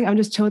adulting. I'm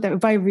just chill with that.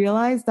 But I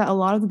realized that a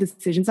lot of the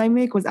decisions I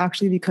make was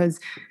actually because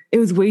it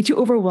was way too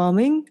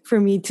overwhelming for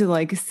me to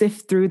like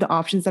sift through the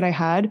options that I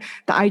had,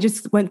 that I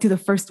just went to the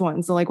first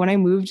one. So like when I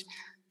moved,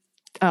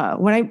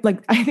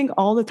 I think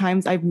all the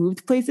times I've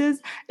moved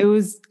places, it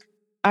was,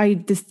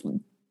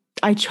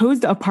 I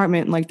chose the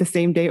apartment like the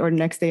same day or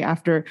next day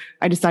after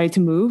I decided to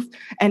move.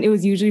 And it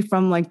was usually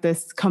from like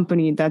this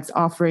company that's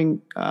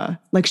offering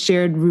like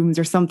shared rooms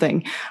or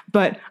something.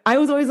 But I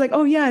was always like,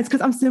 oh yeah, it's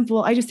because I'm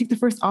simple. I just take the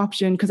first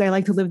option because I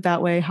like to live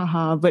that way.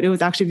 Haha. But it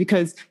was actually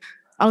because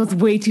I was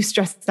way too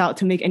stressed out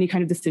to make any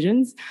kind of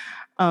decisions.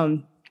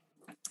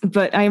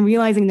 But I'm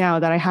realizing now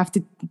that I have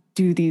to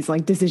do these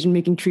like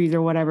decision-making trees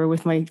or whatever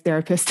with my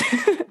therapist.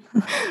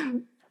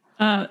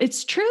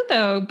 It's true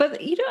though,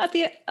 but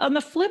on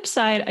the flip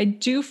side, I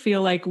do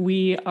feel like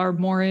we are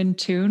more in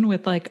tune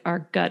with like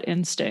our gut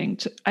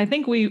instinct. I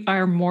think we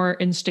are more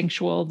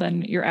instinctual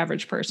than your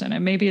average person.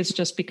 And maybe it's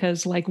just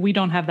because like, we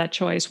don't have that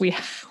choice. We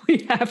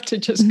have to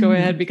just go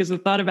ahead because the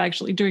thought of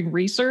actually doing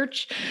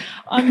research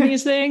on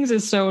these things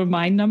is so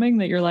mind numbing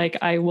that you're like,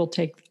 I will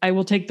take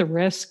the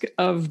risk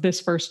of this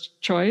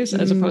first choice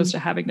as opposed to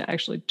having to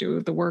actually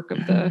do the work of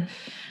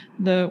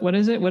the, what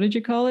is it? What did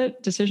you call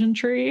it? Decision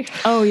tree?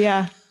 Oh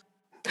yeah.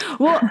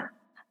 Well,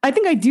 I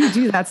think I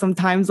do that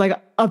sometimes, like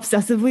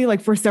obsessively,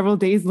 like for several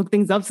days, look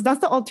things up. So that's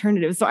the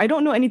alternative. So I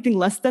don't know anything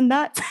less than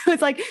that.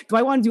 It's like, do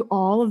I want to do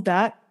all of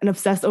that and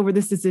obsess over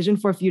this decision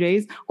for a few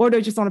days? Or do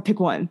I just want to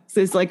pick one?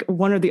 So it's like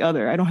one or the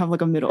other. I don't have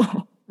like a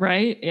middle.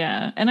 Right.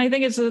 Yeah. And I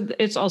think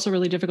it's also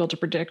really difficult to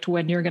predict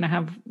when you're going to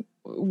have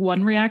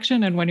one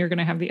reaction and when you're going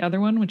to have the other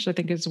one, which I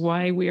think is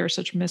why we are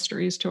such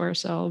mysteries to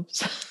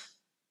ourselves.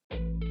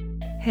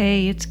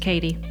 Hey, it's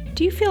Katie.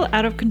 Do you feel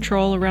out of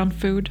control around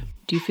food?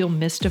 Do you feel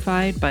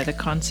mystified by the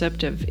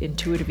concept of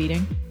intuitive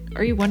eating?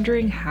 Are you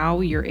wondering how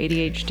your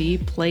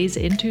ADHD plays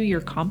into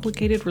your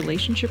complicated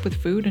relationship with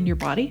food and your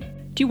body?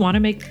 Do you want to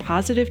make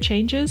positive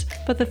changes,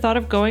 but the thought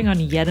of going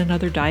on yet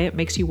another diet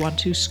makes you want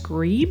to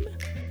scream?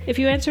 If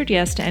you answered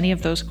yes to any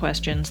of those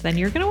questions, then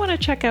you're going to want to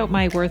check out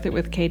my Worth It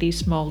with Katie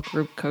small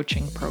group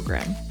coaching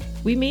program.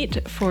 We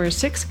meet for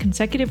 6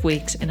 consecutive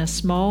weeks in a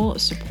small,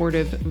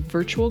 supportive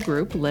virtual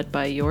group led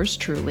by yours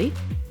truly,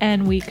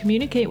 and we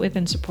communicate with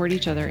and support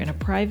each other in a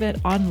private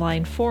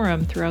online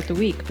forum throughout the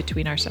week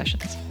between our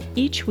sessions.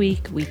 Each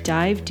week, we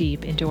dive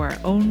deep into our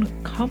own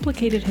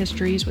complicated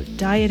histories with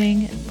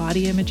dieting and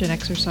body image and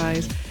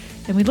exercise,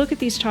 and we look at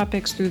these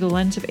topics through the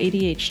lens of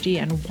ADHD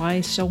and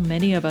why so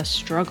many of us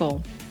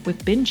struggle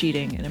with binge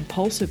eating and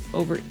impulsive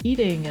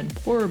overeating and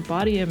poor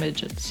body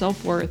image and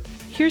self-worth.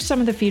 Here's some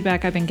of the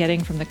feedback I've been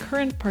getting from the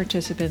current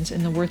participants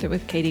in the Worth It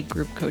with Katie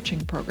group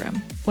coaching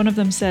program. One of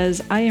them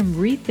says, I am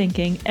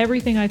rethinking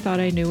everything I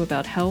thought I knew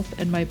about health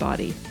and my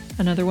body.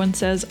 Another one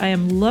says, I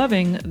am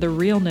loving the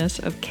realness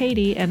of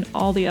Katie and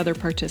all the other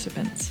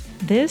participants.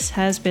 This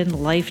has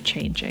been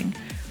life-changing.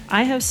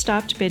 I have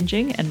stopped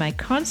binging and my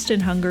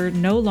constant hunger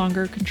no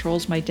longer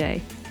controls my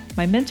day.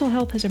 My mental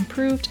health has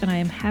improved and I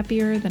am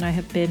happier than I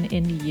have been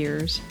in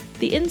years.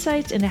 The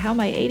insights into how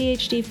my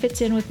ADHD fits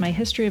in with my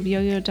history of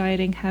yo-yo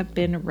dieting have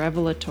been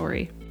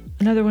revelatory.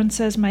 Another one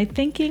says, my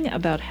thinking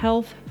about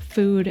health,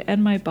 food,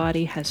 and my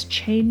body has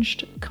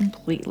changed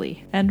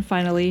completely. And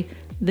finally,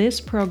 this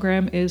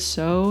program is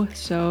so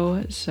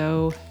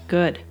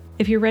good.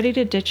 If you're ready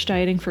to ditch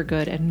dieting for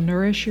good and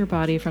nourish your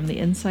body from the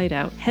inside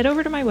out, head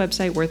over to my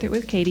website,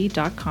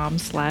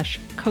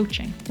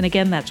 worthitwithkatie.com/coaching. And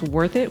again, that's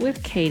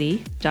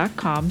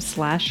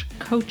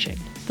worthitwithkatie.com/coaching.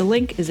 The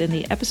link is in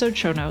the episode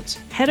show notes.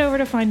 Head over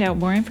to find out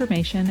more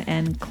information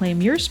and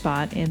claim your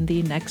spot in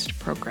the next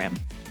program.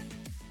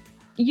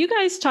 You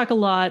guys talk a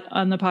lot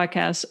on the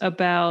podcast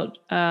about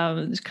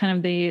kind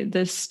of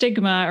the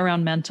stigma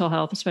around mental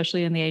health,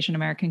 especially in the Asian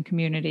American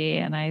community.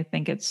 And I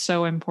think it's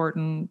so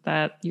important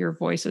that your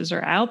voices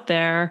are out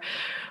there.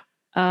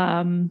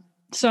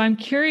 So I'm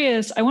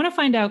curious, I want to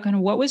find out kind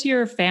of what was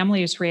your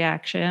family's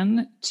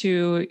reaction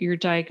to your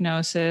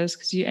diagnosis?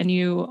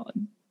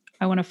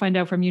 I want to find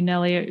out from you,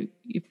 Nellie,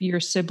 if your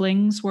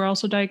siblings were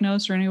also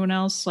diagnosed or anyone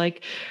else,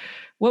 like,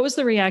 what was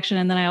the reaction?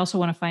 And then I also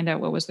want to find out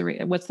what's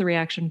the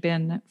reaction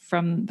been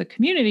from the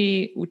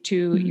community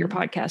to your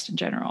podcast in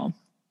general?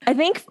 I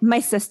think my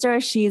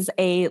sister, she's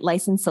a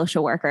licensed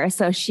social worker.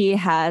 So she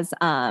has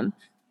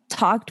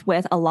talked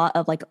with a lot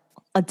of like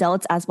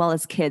adults as well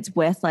as kids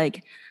with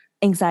like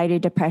anxiety,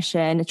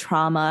 depression,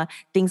 trauma,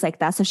 things like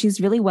that. So she's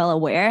really well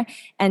aware.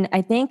 And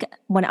I think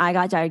when I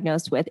got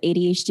diagnosed with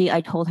ADHD, I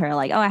told her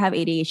like, oh, I have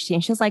ADHD.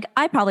 And she was like,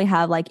 I probably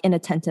have like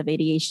inattentive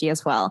ADHD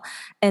as well.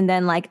 And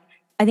then like,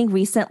 I think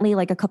recently,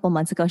 like a couple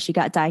months ago, she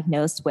got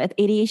diagnosed with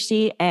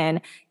ADHD,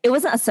 and it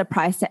wasn't a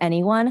surprise to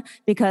anyone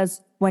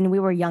because when we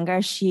were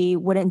younger, she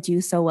wouldn't do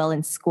so well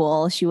in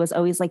school. She was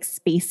always like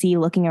spacey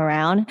looking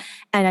around.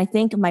 And I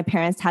think my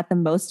parents had the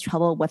most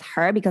trouble with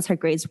her because her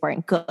grades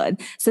weren't good.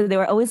 So they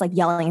were always like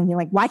yelling and being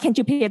like, why can't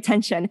you pay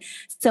attention?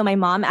 So my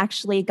mom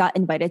actually got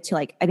invited to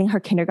like, I think her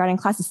kindergarten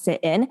class to sit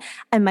in.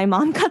 And my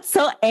mom got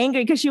so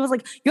angry because she was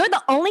like, you're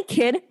the only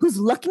kid who's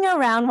looking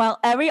around while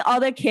every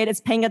other kid is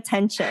paying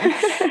attention.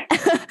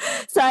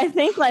 So I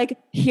think like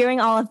hearing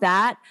all of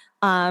that,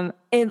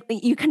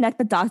 you connect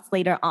the dots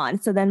later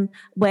on. So then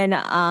when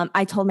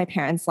I told my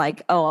parents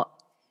like, oh,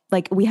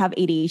 like we have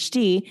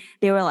ADHD,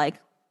 they were like,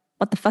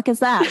 what the fuck is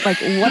that?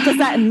 Like, what does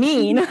that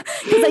mean?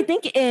 Because I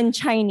think in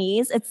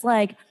Chinese, it's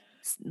like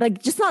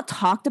just not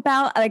talked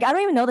about. Like, I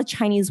don't even know the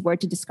Chinese word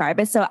to describe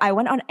it. So I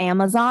went on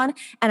Amazon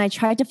and I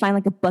tried to find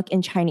like a book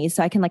in Chinese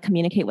so I can like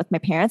communicate with my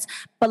parents.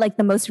 But like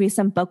the most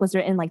recent book was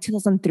written in like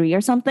 2003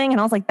 or something. And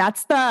I was like,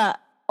 that's the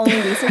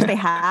only research they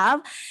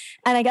have.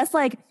 And I guess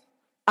like,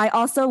 I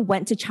also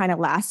went to China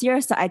last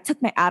year, so I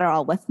took my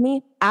Adderall with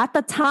me. At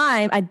the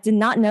time, I did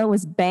not know it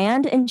was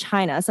banned in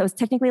China, so it was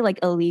technically like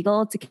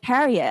illegal to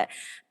carry it.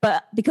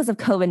 But because of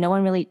COVID, no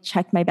one really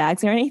checked my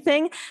bags or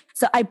anything,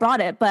 so I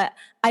brought it. But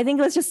I think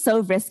it was just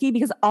so risky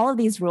because all of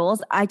these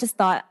rules, I just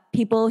thought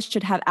people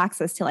should have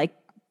access to like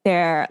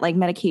their like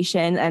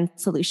medication and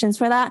solutions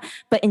for that.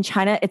 But in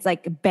China, it's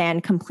like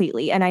banned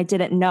completely. And I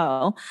didn't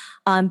know.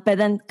 But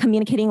then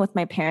communicating with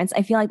my parents,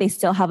 I feel like they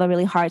still have a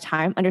really hard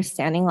time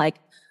understanding like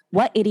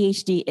what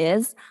ADHD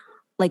is,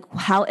 like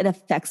how it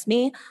affects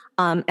me.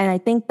 And I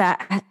think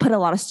that put a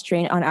lot of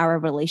strain on our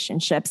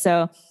relationship.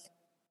 So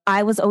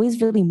I was always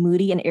really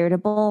moody and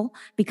irritable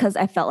because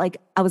I felt like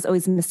I was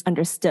always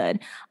misunderstood.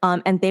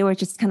 And they were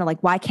just kind of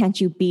like, why can't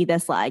you be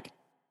this like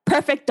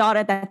perfect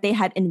daughter that they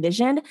had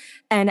envisioned?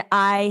 And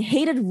I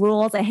hated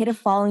rules. I hated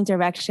following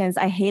directions.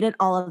 I hated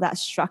all of that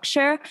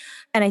structure.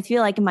 And I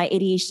feel like my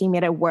ADHD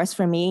made it worse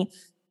for me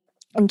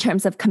in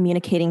terms of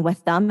communicating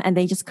with them, and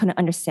they just couldn't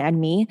understand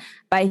me.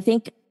 But I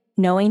think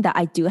knowing that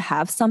I do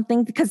have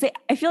something, because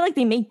I feel like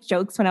they made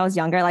jokes when I was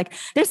younger, like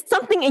there's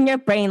something in your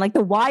brain, like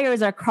the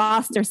wires are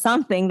crossed or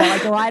something. They're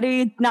like, why do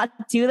you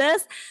not do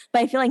this?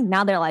 But I feel like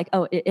now they're like,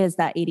 oh, it is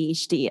that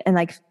ADHD. And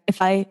like,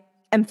 if I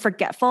am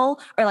forgetful,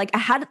 or like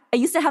I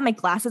used to have my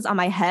glasses on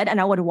my head and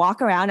I would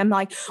walk around and I'm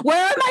like,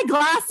 where are my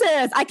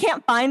glasses? I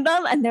can't find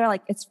them. And they're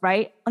like, it's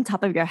right on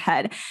top of your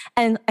head.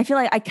 And I feel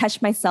like I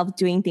catch myself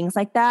doing things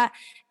like that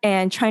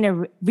and trying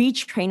to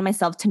retrain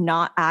myself to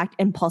not act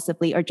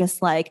impulsively or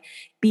just like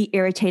be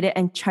irritated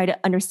and try to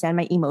understand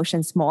my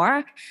emotions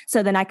more.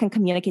 So then I can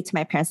communicate to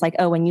my parents like,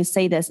 oh, when you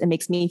say this, it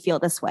makes me feel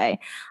this way.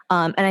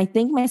 And I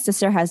think my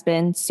sister has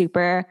been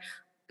super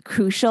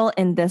crucial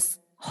in this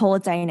whole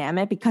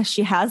dynamic because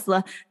she has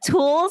the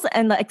tools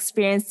and the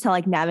experience to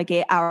like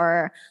navigate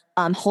our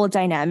whole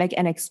dynamic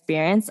and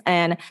experience.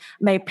 And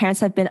my parents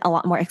have been a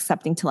lot more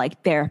accepting to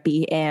like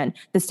therapy and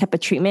this type of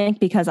treatment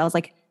because I was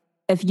like,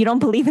 if you don't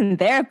believe in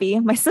therapy,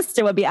 my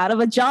sister would be out of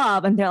a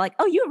job. And they're like,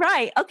 oh, you're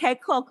right. Okay,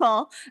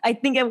 cool. I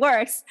think it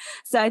works.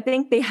 So I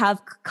think they have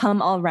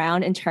come all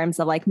around in terms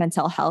of like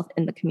mental health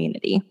in the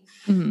community.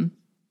 Mm-hmm.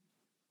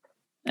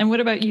 And what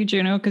about you,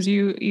 Juno? Because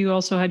you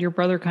also had your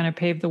brother kind of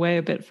pave the way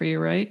a bit for you,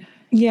 right?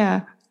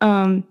 Yeah.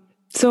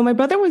 So my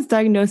brother was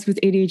diagnosed with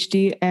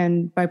ADHD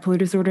and bipolar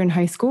disorder in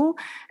high school.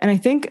 And I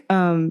think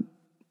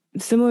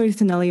similar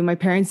to Nelly, my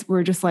parents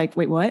were just like,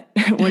 wait, what?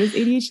 What is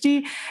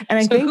ADHD? And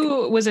I think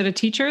who was it, a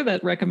teacher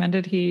that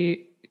recommended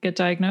he get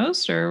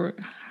diagnosed, or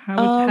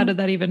how did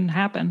that even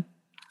happen?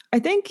 I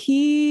think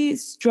he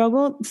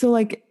struggled. So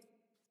like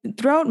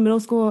throughout middle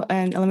school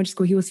and elementary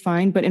school, he was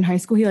fine. But in high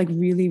school, he like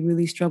really,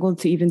 really struggled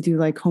to even do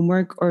like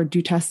homework or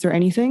do tests or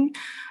anything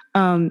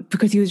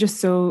because he was just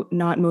so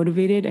not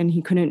motivated and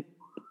he couldn't.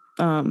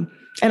 And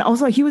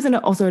also he was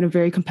also in a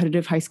very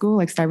competitive high school,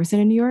 like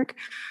Stuyvesant in New York.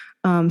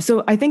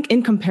 So I think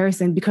in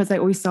comparison, because I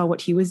always saw what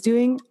he was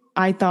doing,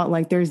 I thought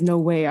like, there's no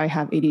way I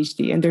have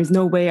ADHD and there's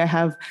no way I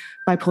have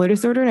bipolar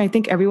disorder. And I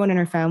think everyone in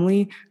our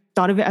family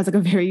thought of it as like a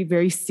very,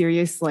 very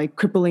serious, like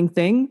crippling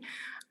thing.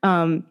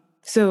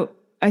 So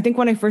I think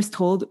when I first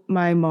told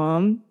my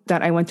mom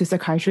that I went to a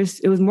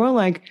psychiatrist, it was more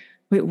like,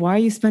 wait, why are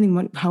you spending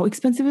money? How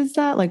expensive is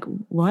that? Like,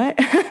 what?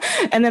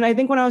 And then I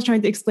think when I was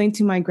trying to explain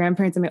to my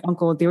grandparents and my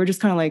uncle, they were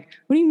just kind of like,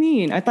 what do you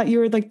mean? I thought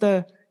you're like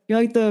the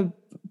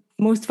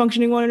most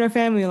functioning one in our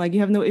family. Like you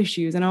have no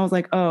issues. And I was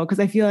like, oh, because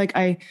I feel like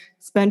I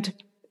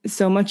spent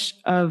so much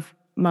of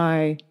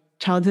my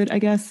childhood, I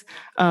guess,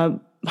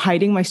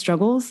 hiding my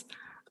struggles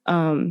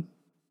and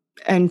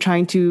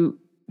trying to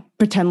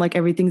pretend like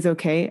everything's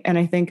okay. And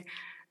I think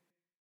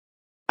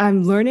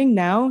I'm learning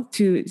now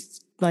to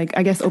like,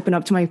 I guess, open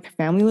up to my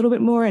family a little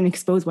bit more and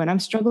expose when I'm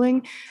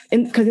struggling.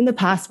 Because in the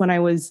past, when I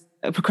was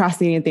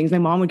procrastinating things, my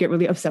mom would get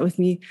really upset with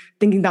me,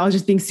 thinking that I was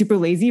just being super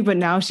lazy. But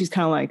now she's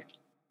kind of like,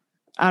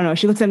 I don't know,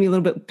 she looks at me a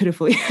little bit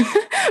pitifully,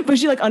 but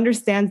she like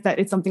understands that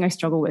it's something I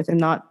struggle with and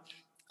not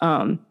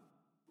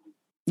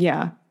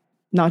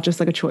just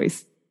like a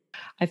choice.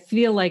 I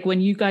feel like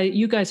when you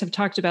guys have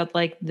talked about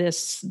like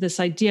this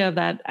idea of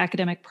that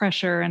academic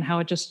pressure and how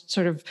it just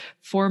sort of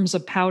forms a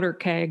powder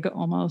keg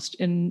almost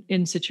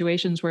in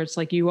situations where it's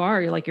like you're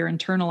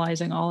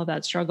internalizing all of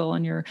that struggle,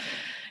 and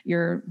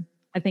you're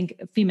I think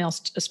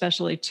females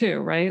especially too,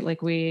 right?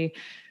 Like we're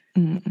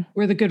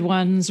the good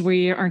ones,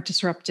 we aren't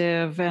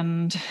disruptive,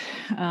 and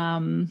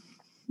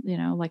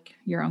like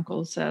your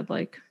uncle said,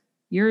 like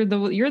you're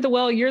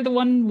the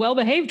one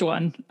well-behaved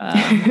one.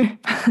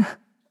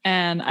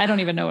 And I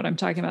don't even know what I'm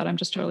talking about. I'm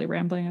just totally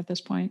rambling at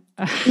this point.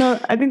 No,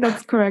 I think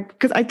that's correct.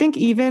 Because I think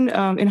even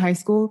in high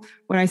school,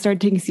 when I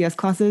started taking CS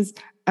classes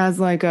as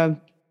like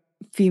a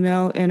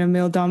female in a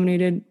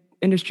male-dominated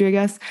industry, I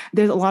guess,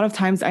 there's a lot of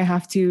times I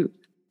have to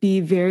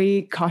be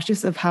very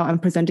cautious of how I'm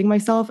presenting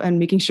myself and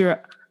making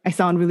sure I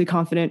sound really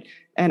confident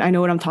and I know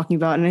what I'm talking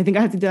about. And I think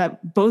I have to do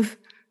that both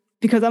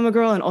because I'm a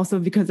girl and also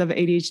because of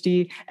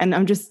ADHD. And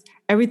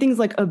everything's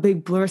like a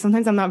big blur.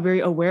 Sometimes I'm not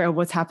very aware of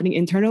what's happening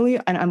internally,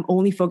 and I'm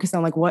only focused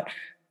on like what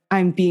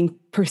I'm being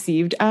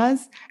perceived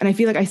as. And I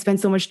feel like I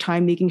spend so much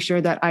time making sure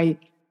that I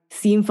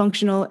seem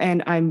functional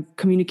and I'm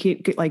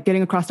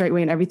getting across the right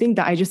way and everything,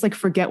 that I just like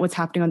forget what's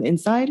happening on the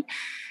inside.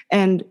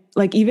 And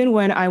like even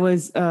when I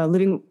was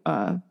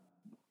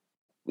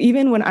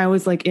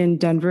like in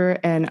Denver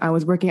and I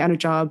was working at a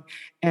job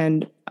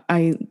and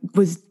I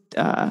was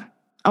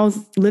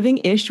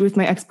living-ish with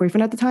my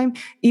ex-boyfriend at the time,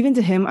 even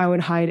to him, I would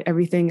hide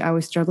everything I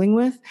was struggling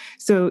with.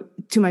 So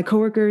to my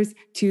coworkers,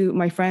 to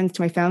my friends,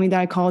 to my family that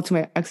I called, to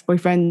my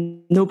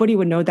ex-boyfriend, nobody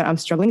would know that I'm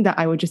struggling, that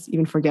I would just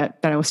even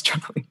forget that I was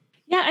struggling.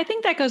 Yeah, I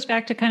think that goes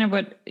back to kind of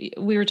what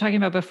we were talking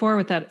about before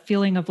with that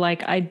feeling of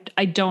like, I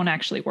don't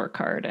actually work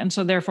hard. And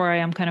so therefore I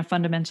am kind of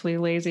fundamentally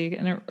lazy.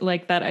 And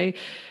like that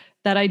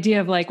idea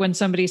of like when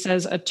somebody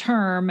says a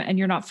term and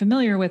you're not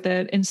familiar with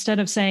it, instead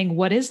of saying,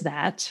 what is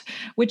that?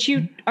 Which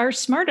you are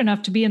smart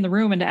enough to be in the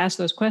room and to ask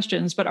those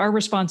questions. But our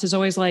response is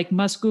always like,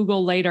 must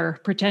Google later,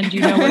 pretend you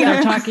know what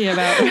they're talking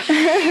about.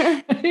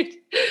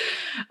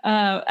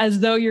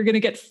 As though you're going to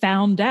get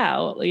found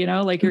out,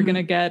 like you're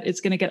going to it's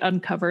going to get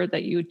uncovered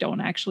that you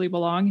don't actually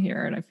belong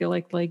here. And I feel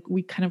like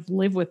we kind of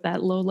live with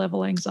that low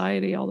level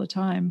anxiety all the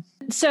time.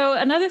 So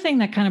another thing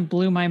that kind of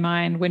blew my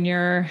mind when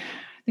I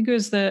think it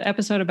was the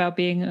episode about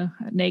being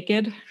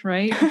naked,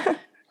 right?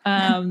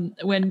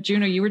 When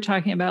Juno, you were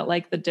talking about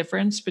like the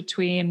difference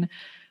between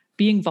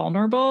being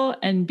vulnerable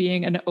and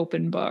being an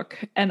open book.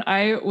 And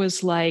I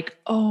was like,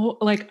 oh,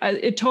 like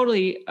it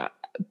totally,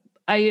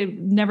 I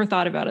never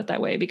thought about it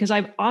that way because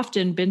I've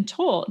often been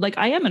told, like,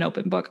 I am an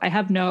open book. I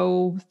have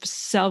no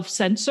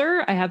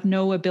self-censor. I have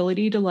no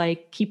ability to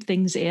like keep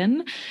things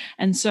in.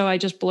 And so I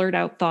just blurt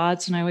out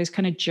thoughts. And I always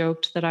kind of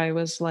joked that I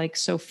was like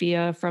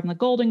Sophia from the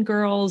Golden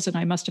Girls and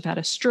I must have had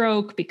a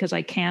stroke because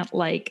I can't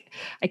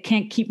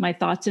keep my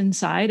thoughts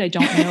inside. I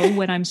don't know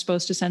when I'm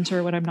supposed to censor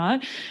or when I'm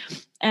not.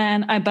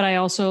 But I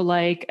also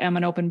like am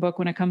an open book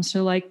when it comes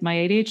to like my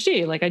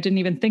ADHD. Like I didn't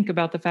even think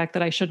about the fact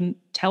that I shouldn't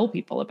tell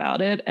people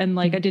about it. And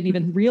like, I didn't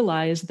even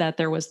realize that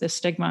there was this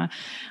stigma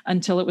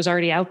until it was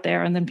already out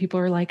there. And then people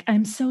are like,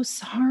 I'm so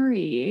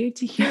sorry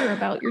to hear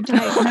about your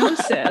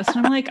diagnosis.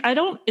 And I'm like,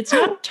 it's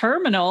not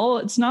terminal.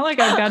 It's not like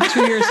I've got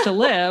 2 years to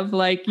live.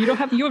 Like you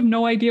have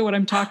no idea what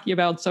I'm talking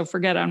about. So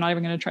forget it. I'm not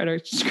even going to try to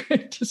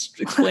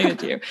just explain it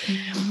to you.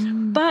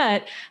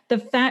 But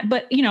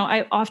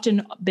I've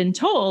often been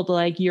told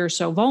like, you're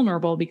so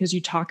vulnerable because you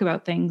talk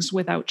about things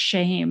without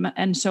shame.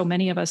 And so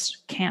many of us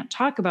can't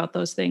talk about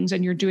those things.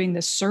 And you're doing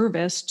this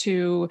service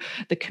to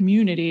the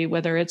community,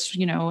 whether it's,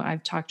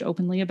 I've talked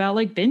openly about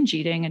like binge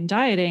eating and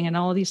dieting and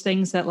all of these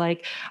things that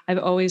like I've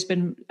always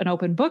been an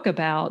open book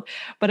about.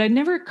 But it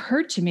never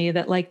occurred to me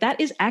that like that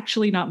is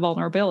actually not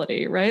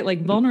vulnerability, right?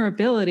 Like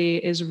vulnerability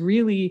is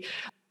really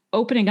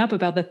opening up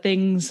about the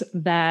things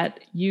that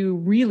you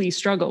really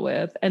struggle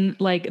with. And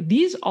like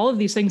all of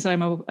these things that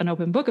I'm an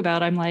open book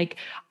about, I'm like,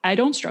 I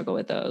don't struggle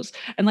with those.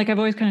 And like, I've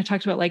always kind of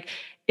talked about like,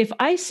 if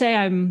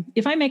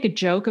I make a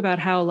joke about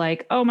how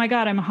like, oh my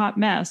God, I'm a hot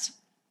mess.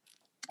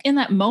 In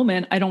that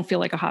moment, I don't feel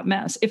like a hot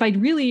mess. If I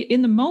really,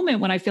 in the moment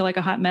when I feel like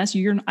a hot mess,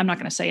 I'm not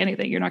going to say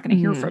anything. You're not going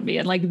to hear from me.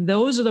 And like,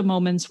 those are the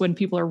moments when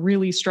people are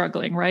really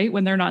struggling, right?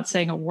 When they're not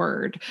saying a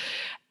word.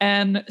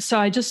 And so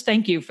I just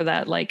thank you for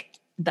that. Like,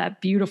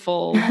 that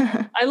beautiful,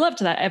 I loved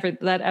that.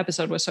 That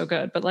episode was so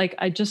good, but like,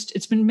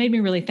 made me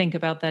really think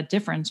about that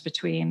difference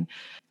between,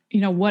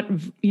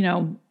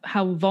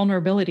 how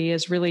vulnerability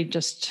is really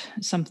just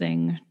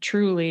something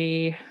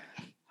truly,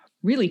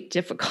 really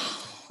difficult.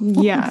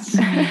 Yeah.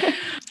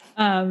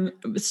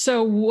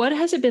 So what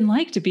has it been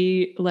like to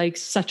be like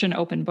such an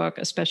open book,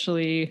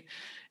 especially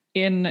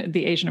in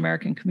the Asian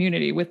American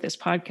community with this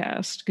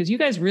podcast? Because you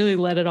guys really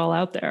let it all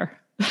out there.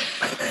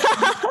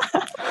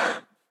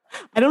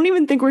 I don't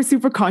even think we're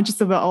super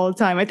conscious of it all the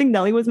time. I think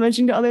Nelly was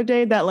mentioning the other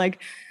day that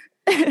like,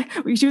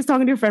 she was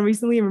talking to a friend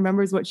recently and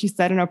remembers what she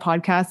said in our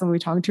podcast and we were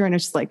talking to her and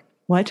it's just like,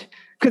 what?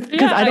 Because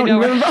I don't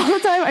remember all the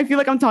time. I feel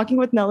like I'm talking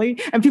with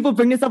Nelly and people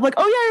bring this up like,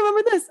 oh yeah, I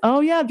remember this. Oh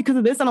yeah, because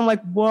of this. And I'm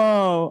like,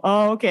 whoa,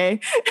 oh, okay.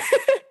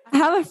 I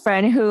have a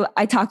friend who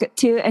I talk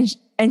to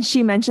and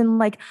she mentioned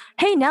like,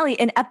 hey, Nelly,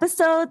 in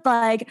episode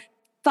like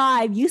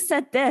 5, you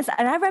said this.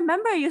 And I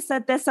remember you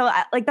said this. So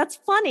that's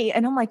funny.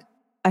 And I'm like,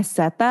 I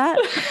said that?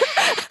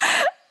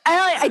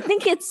 I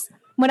think it's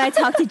when I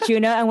talk to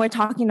Juno and we're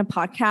talking to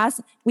podcasts,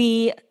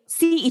 we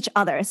see each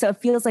other. So it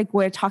feels like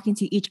we're talking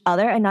to each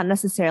other and not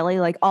necessarily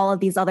like all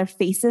of these other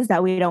faces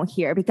that we don't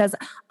hear. Because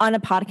on a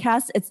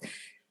podcast,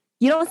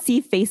 you don't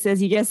see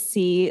faces, you just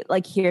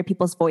hear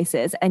people's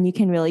voices and you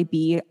can really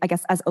be, I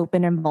guess, as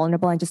open and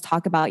vulnerable and just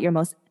talk about your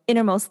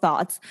innermost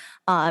thoughts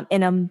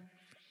in a,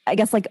 I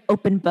guess, like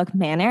open book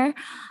manner.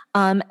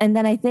 And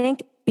then I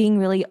think being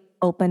really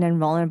open and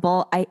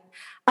vulnerable,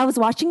 I was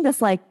watching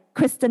this like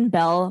Kristen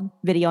Bell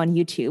video on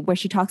YouTube where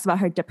she talks about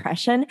her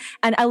depression.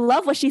 And I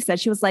love what she said.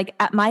 She was like,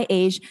 at my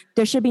age,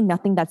 there should be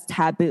nothing that's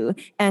taboo.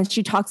 And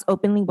she talks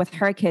openly with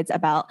her kids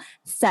about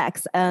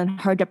sex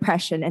and her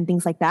depression and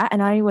things like that.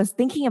 And I was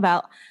thinking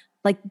about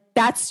like,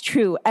 that's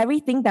true.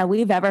 Everything that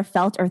we've ever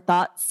felt or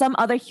thought, some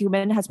other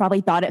human has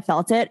probably thought it,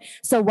 felt it.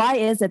 So why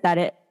is it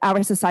that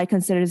our society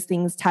considers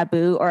things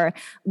taboo or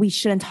we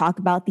shouldn't talk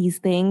about these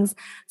things?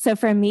 So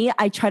for me,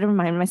 I try to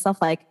remind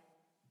myself like,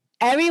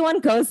 everyone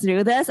goes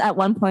through this at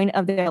one point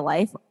of their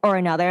life or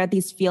another.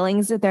 These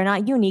feelings, they're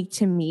not unique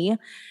to me.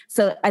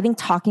 So I think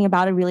talking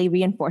about it really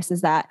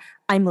reinforces that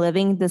I'm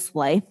living this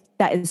life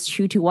that is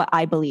true to what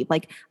I believe.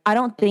 Like, I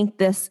don't think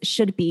this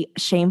should be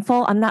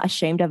shameful. I'm not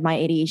ashamed of my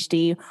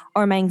ADHD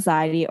or my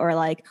anxiety or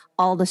like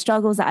all the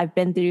struggles that I've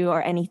been through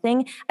or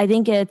anything. I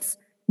think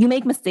you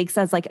make mistakes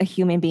as like a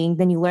human being,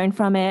 then you learn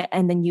from it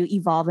and then you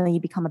evolve and you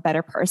become a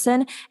better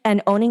person.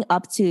 And owning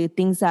up to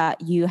things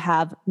that you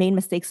have made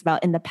mistakes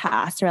about in the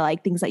past or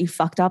like things that you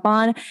fucked up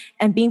on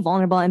and being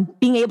vulnerable and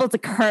being able to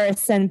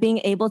curse and being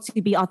able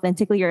to be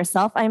authentically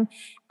yourself.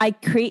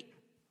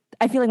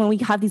 I feel like when we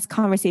have these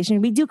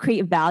conversations, we do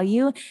create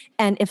value.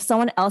 And if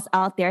someone else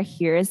out there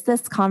hears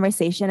this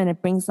conversation and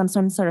it brings them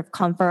some sort of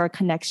comfort or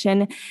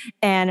connection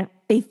and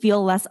they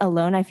feel less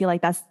alone, I feel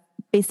like that's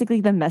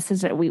basically the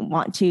message that we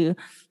want to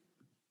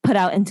put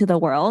out into the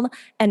world.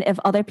 And if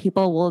other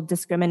people will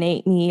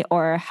discriminate me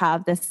or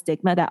have this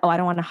stigma that, oh, I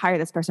don't want to hire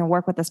this person,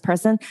 work with this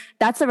person,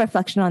 that's a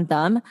reflection on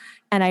them.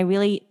 And I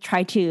really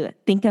try to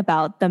think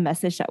about the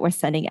message that we're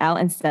sending out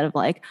instead of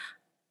like,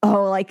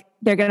 oh, like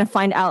they're going to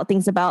find out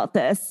things about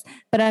this.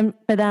 But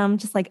I'm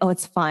just like, oh,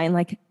 it's fine.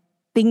 Like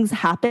things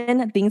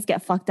happen, things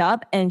get fucked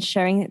up, and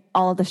sharing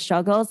all of the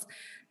struggles,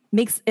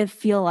 makes it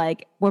feel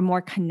like we're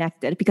more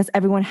connected because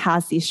everyone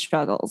has these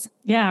struggles.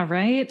 Yeah,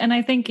 right. And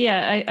I think,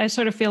 I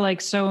sort of feel like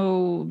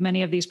so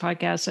many of these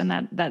podcasts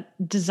and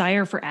that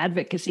desire for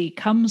advocacy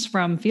comes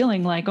from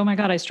feeling like, oh my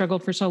God, I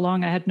struggled for so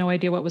long. I had no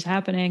idea what was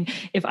happening.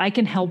 If I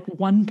can help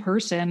one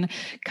person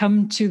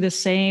come to the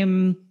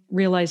same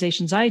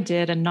realizations I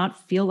did and not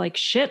feel like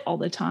shit all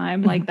the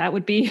time, like that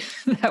would be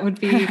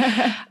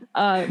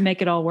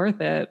make it all worth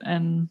it.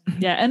 And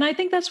yeah. And I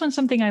think that's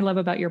something I love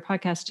about your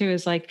podcast too,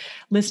 is like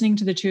listening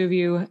to the two of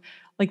you,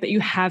 like that you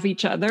have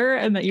each other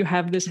and that you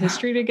have this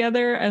history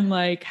together, and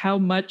like how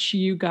much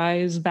you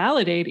guys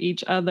validate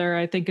each other,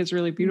 I think is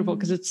really beautiful,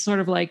 because it's sort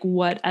of like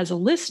what, as a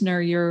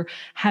listener, you're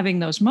having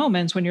those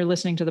moments when you're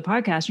listening to the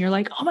podcast and you're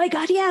like, oh my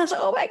God, yes.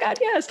 Oh my God,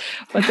 yes.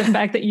 But the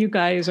fact that you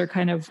guys are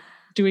kind of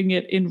doing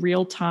it in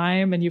real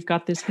time and you've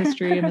got this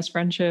history and this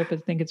friendship, I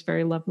think it's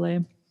very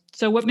lovely.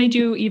 So what made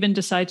you even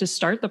decide to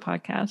start the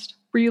podcast?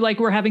 Were you like,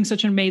 we're having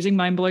such amazing,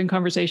 mind-blowing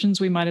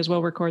conversations, we might as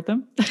well record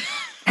them?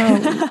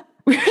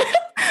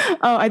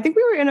 I think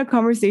we were in a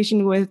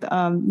conversation with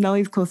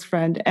Nellie's close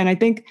friend. And I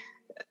think,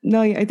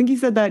 Nellie, you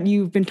said that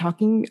you've been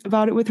talking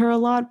about it with her a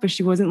lot, but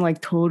she wasn't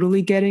like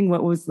totally getting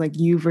what was like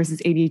you versus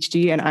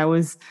ADHD. And I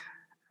was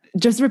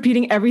just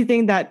repeating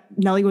everything that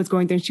Nellie was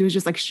going through. And she was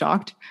just like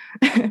shocked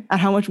at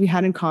how much we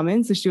had in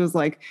common. So she was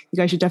like, you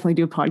guys should definitely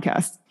do a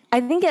podcast.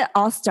 I think it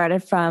all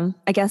started from,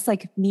 I guess,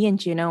 like me and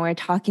Juno were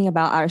talking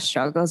about our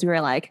struggles. We were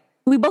like,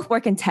 we both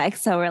work in tech.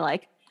 So we're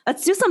like,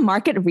 let's do some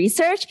market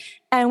research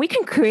and we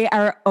can create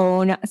our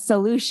own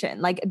solution.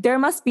 Like there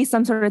must be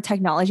some sort of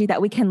technology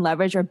that we can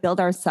leverage or build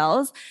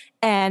ourselves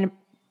and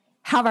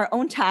have our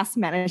own task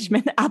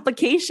management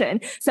application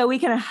so we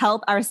can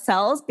help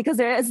ourselves, because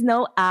there is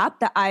no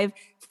app that I've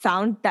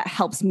found that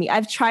helps me.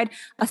 I've tried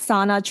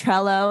Asana,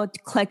 Trello,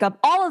 ClickUp,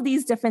 all of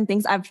these different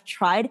things I've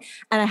tried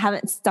and I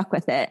haven't stuck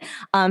with it.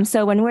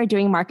 So when we're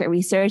doing market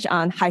research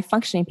on high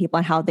functioning people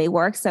and how they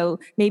work, so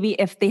maybe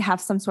if they have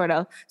some sort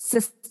of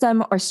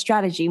system or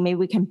strategy, maybe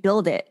we can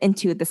build it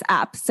into this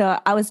app. So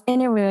I was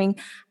interviewing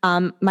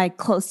my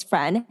close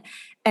friend,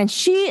 and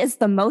she is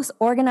the most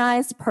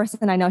organized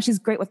person I know. She's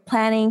great with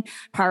planning,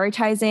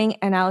 prioritizing.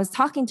 And I was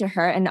talking to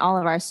her and all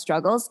of our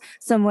struggles.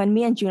 So when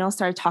me and Juno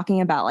started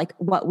talking about like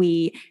what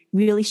we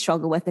really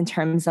struggle with in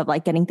terms of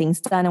like getting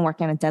things done and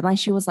working on a deadline,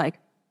 she was like,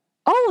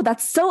 oh,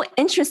 that's so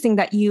interesting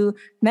that you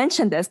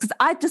mentioned this, because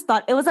I just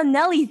thought it was a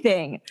Nelly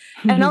thing.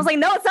 And I was like,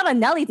 no, it's not a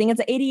Nelly thing. It's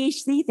an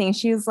ADHD thing.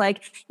 She was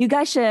like, you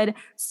guys should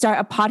start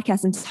a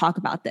podcast and talk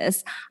about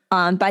this.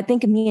 But I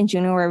think me and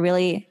Juno were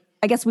really,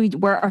 I guess we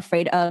were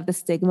afraid of the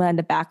stigma and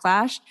the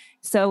backlash.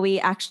 So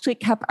we actually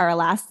kept our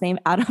last name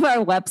out of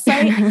our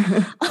website.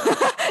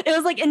 It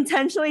was like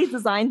intentionally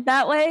designed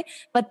that way.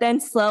 But then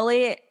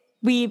slowly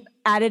we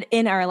added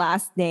in our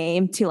last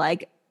name to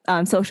like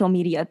social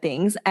media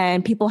things.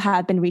 And people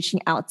have been reaching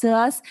out to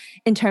us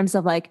in terms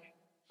of like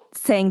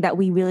saying that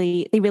they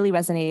really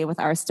resonated with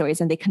our stories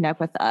and they connect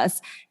with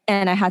us.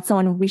 And I had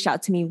someone reach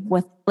out to me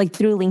with like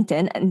through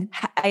LinkedIn, and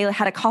I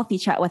had a coffee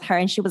chat with her,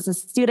 and she was a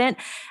student,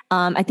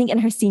 I think in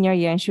her senior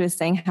year. And she was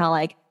saying how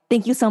like,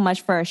 thank you so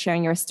much for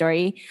sharing your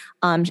story.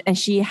 And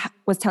she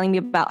was telling me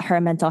about her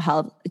mental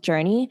health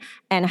journey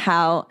and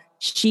how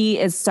she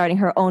is starting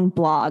her own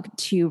blog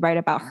to write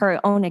about her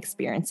own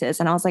experiences.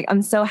 And I was like,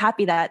 I'm so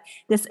happy that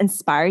this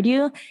inspired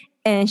you.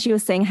 And she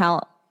was saying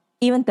how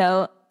even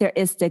though there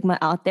is stigma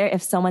out there,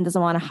 if someone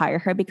doesn't want to hire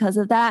her because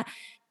of that,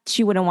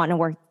 she wouldn't want to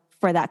work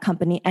for that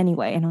company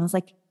anyway. And I was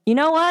like, you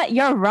know what?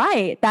 You're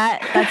right.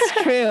 That's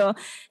true.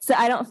 So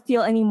I don't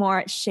feel any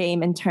more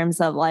shame in terms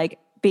of like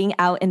being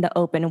out in the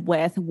open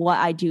with what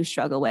I do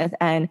struggle with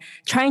and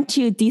trying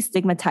to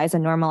destigmatize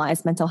and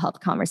normalize mental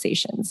health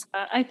conversations.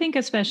 I think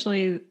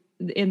especially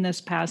in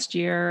this past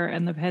year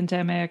and the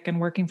pandemic and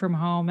working from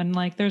home, and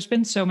like there's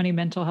been so many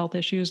mental health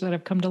issues that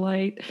have come to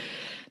light,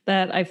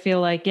 that I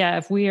feel like, yeah,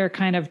 if we are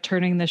kind of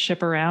turning the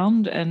ship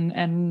around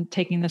and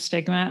taking the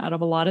stigma out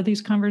of a lot of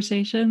these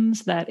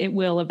conversations, that it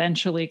will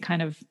eventually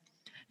kind of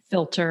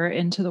filter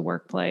into the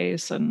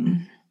workplace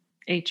and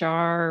HR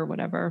or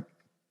whatever.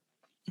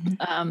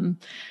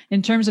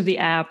 In terms of the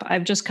app,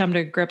 I've just come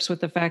to grips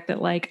with the fact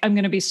that like, I'm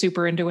going to be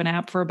super into an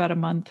app for about a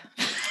month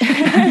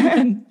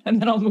and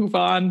then I'll move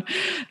on.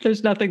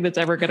 There's nothing that's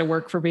ever going to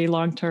work for me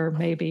long-term,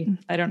 maybe.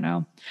 I don't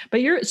know.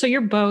 But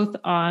you're both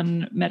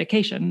on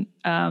medication.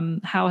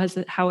 How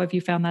have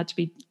you found that to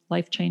be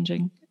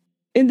life-changing?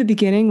 In the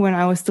beginning, when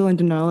I was still in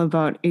denial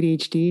about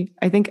ADHD,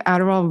 I think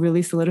Adderall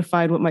really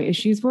solidified what my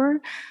issues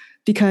were,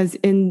 because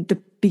in the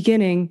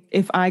beginning,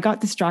 if I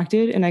got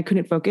distracted and I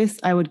couldn't focus,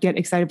 I would get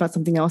excited about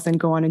something else and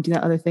go on and do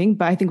that other thing.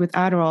 But I think with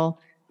Adderall,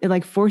 it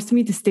like forced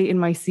me to stay in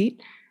my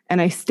seat,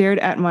 and I stared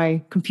at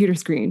my computer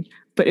screen.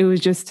 But it was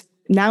just,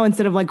 now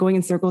instead of like going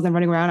in circles and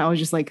running around, I was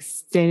just like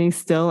standing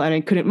still and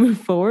I couldn't move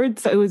forward.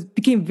 So it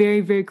became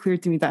very, very clear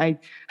to me that I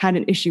had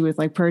an issue with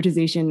like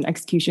prioritization and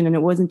execution. And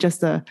it wasn't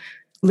just a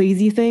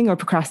lazy thing or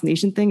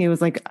procrastination thing. It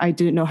was like, I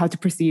didn't know how to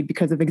proceed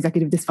because of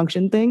executive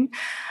dysfunction thing.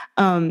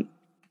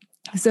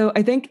 So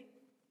I think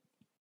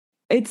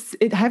I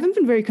haven't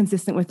been very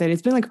consistent with it.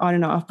 It's been like on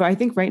and off, but I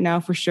think right now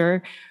for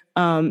sure,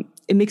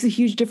 it makes a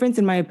huge difference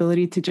in my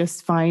ability to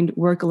just find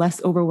work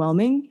less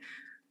overwhelming.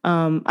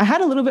 I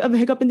had a little bit of a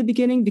hiccup in the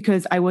beginning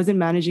because I wasn't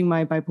managing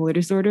my bipolar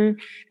disorder.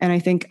 And I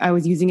think I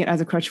was using it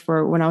as a crutch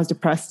for when I was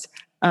depressed.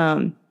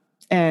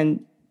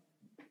 And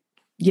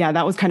yeah,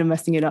 that was kind of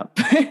messing it up.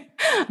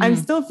 I'm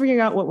still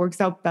figuring out what works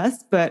out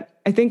best. But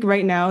I think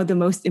right now, the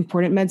most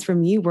important meds for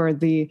me were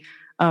the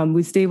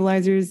mood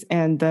stabilizers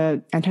and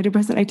the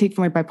antidepressant I take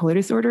for my bipolar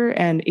disorder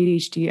and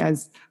ADHD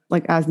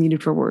as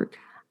needed for work.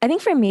 I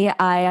think for me,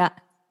 I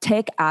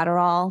take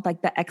Adderall,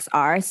 like the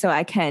XR, so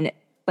I can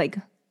like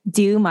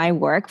do my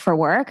work for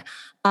work.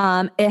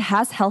 It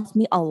has helped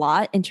me a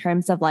lot in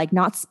terms of like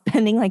not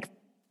spending like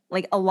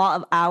a lot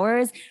of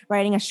hours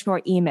writing a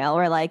short email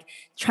or like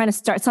trying to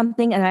start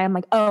something. And I'm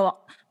like, oh,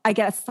 I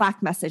get a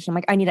Slack message. I'm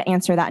like, I need to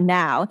answer that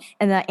now.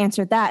 And then I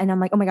answered that. And I'm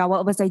like, oh my God,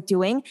 what was I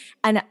doing?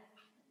 And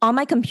on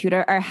my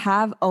computer, I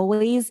have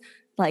always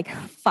like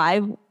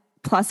 5+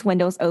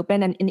 windows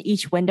open. And in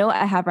each window,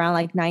 I have around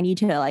like 90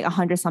 to like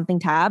 100 something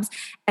tabs.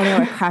 And it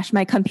would crash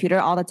my computer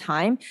all the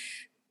time.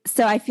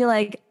 So I feel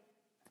like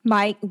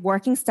my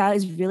working style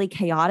is really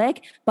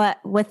chaotic,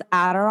 but with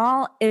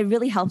Adderall, it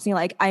really helps me.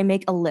 Like I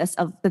make a list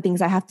of the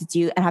things I have to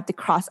do and have to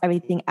cross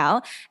everything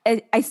out.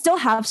 I still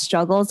have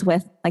struggles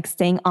with like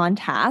staying on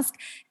task.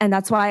 And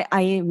that's why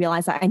I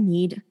realized that I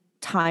need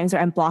times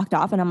where I'm blocked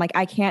off and I'm like,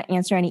 I can't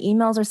answer any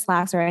emails or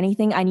Slacks or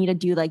anything. I need to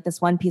do like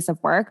this one piece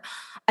of work.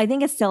 I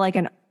think it's still like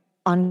an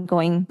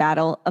ongoing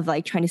battle of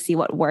like trying to see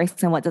what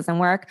works and what doesn't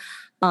work.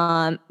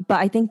 But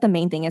I think the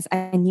main thing is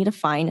I need to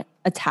find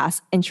a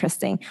task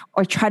interesting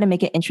or try to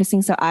make it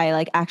interesting. So I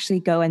like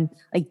actually go and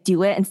like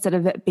do it instead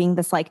of it being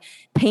this like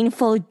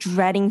painful,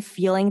 dreading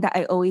feeling that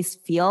I always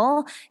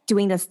feel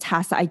doing this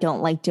task that I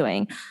don't like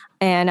doing.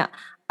 And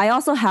I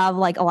also have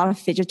like a lot of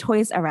fidget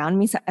toys around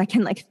me so I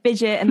can like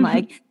fidget and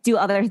like do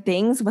other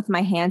things with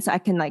my hands so I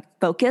can like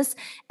focus.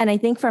 And I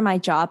think for my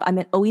job,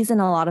 I'm always in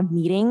a lot of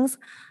meetings.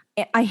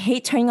 I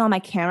hate turning on my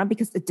camera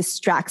because it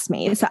distracts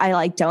me. So I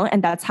like don't.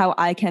 And that's how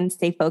I can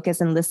stay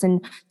focused and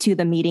listen to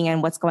the meeting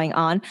and what's going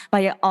on.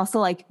 But I also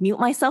like mute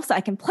myself so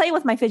I can play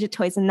with my fidget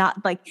toys and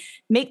not like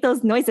make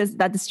those noises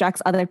that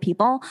distracts other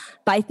people.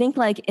 But I think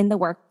like in the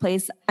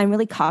workplace, I'm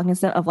really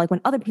cognizant of like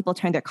when other people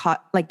turn their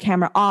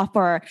camera off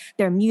or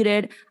they're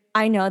muted.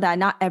 I know that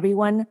not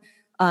everyone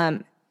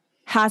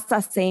has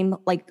that same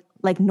like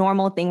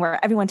normal thing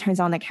where everyone turns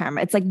on the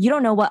camera. It's like you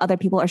don't know what other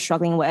people are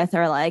struggling with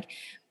or like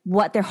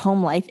what their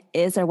home life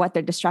is or what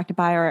they're distracted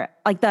by or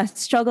like the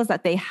struggles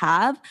that they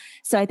have.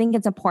 So I think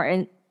it's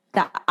important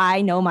that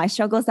I know my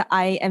struggles, that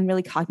I am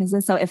really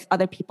cognizant. So if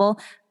other people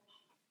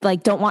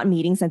like don't want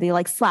meetings and they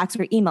like Slacks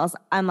or emails,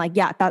 I'm like,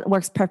 yeah, that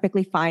works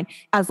perfectly fine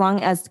as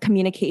long as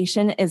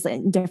communication is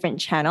in different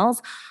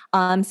channels.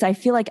 So I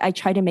feel like I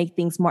try to make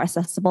things more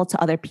accessible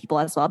to other people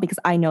as well, because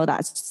I know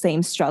that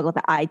same struggle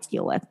that I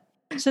deal with.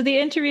 So the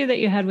interview that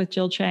you had with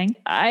Jill Chang,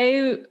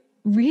 I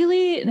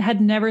really had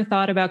never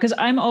thought about, because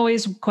I'm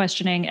always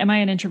questioning, am I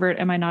an introvert?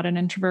 Am I not an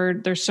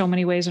introvert? There's so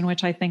many ways in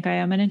which I think I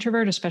am an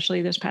introvert,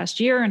 especially this past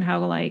year, and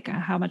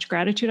how much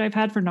gratitude I've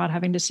had for not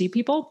having to see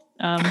people,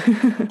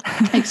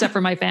 except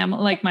for my family,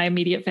 like my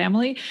immediate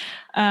family.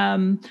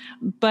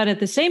 But at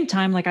the same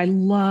time, like I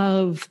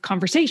love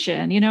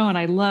conversation, and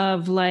I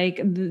love like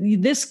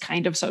this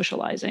kind of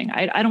socializing.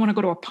 I don't want to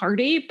go to a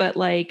party, but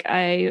like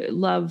I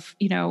love,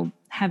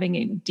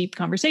 having deep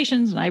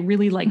conversations, and I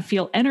really like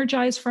feel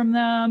energized from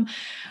them.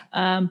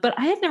 But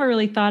I had never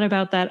really thought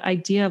about that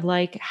idea of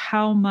like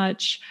how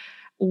much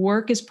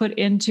work is put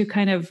into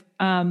kind of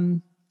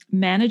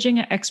managing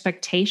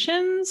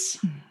expectations.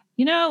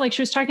 Like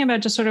she was talking about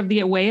just sort of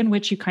the way in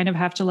which you kind of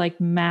have to like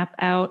map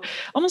out,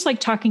 almost like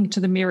talking to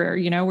the mirror,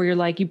 where you're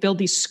like, you build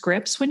these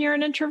scripts when you're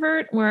an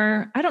introvert,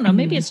 where I don't know,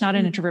 maybe it's not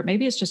an introvert,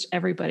 maybe it's just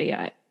everybody.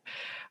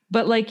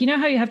 But like,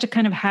 how you have to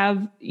kind of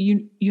have,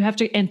 you have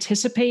to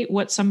anticipate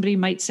what somebody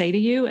might say to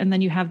you. And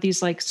then you have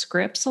these like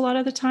scripts a lot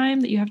of the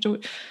time that you have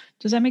to,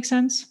 does that make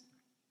sense?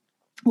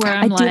 Where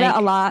I do that a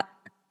lot.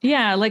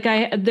 Yeah. Like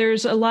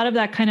there's a lot of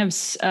that kind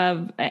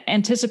of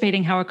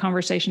anticipating how a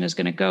conversation is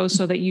going to go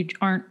so that you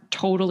aren't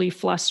totally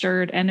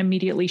flustered and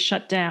immediately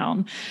shut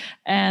down.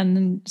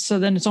 And so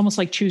then it's almost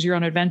like choose your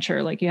own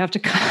adventure. Like you have to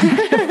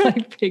kind of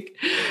like pick.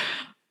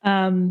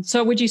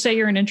 So would you say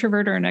you're an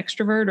introvert or an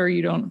extrovert, or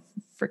you don't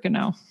freaking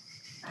know?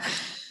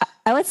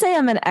 I would say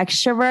I'm an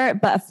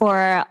extrovert, but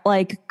for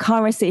like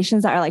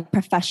conversations that are like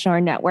professional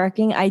or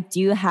networking, I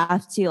do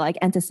have to like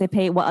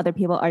anticipate what other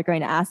people are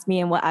going to ask me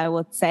and what I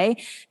would say,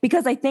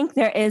 because I think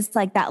there is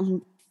like that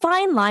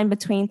fine line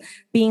between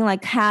being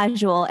like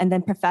casual and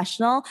then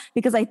professional,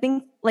 because I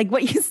think like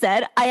what you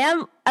said,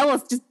 I will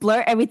just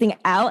blur everything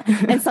out.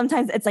 And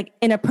sometimes it's like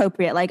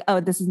inappropriate, like,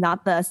 oh, this is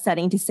not the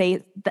setting to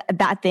say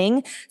that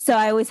thing. So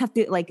I always have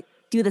to like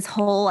do this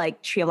whole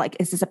like tree of like,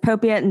 is this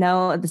appropriate?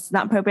 No, this is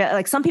not appropriate.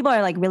 Like some people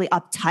are like really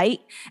uptight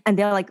and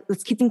they're like,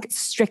 let's keep things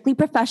strictly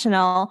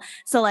professional.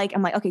 So like,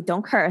 I'm like, okay,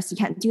 don't curse. You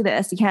can't do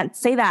this. You can't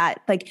say that.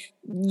 Like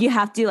you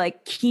have to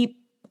like keep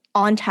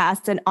on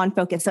task and on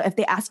focus. So if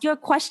they ask you a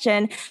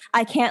question,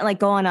 I can't like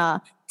go on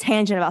a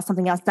tangent about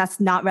something else that's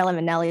not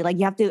relevant, Nelly. Like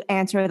you have to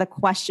answer the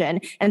question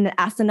and then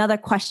ask another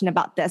question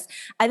about this.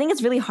 I think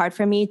it's really hard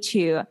for me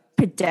to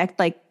predict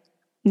like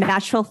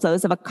natural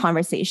flows of a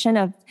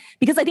conversation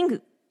because I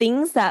think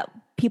things that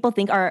people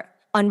think are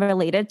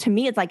unrelated, to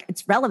me, it's like,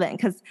 it's relevant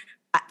because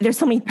there's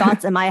so many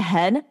thoughts in my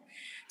head.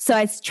 So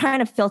it's trying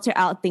to filter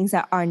out things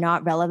that are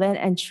not relevant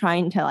and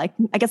trying to like,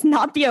 I guess,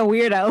 not be a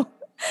weirdo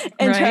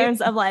in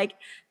terms of like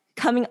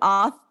coming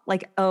off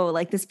like, oh,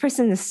 like this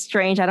person is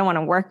strange. I don't want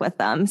to work with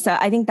them. So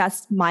I think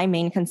that's my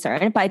main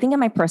concern. But I think in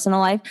my personal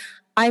life,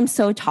 I'm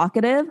so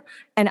talkative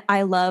and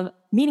I love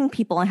meeting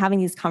people and having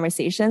these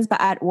conversations.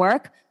 But at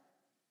work,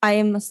 I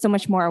am so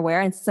much more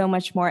aware and so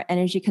much more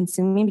energy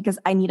consuming because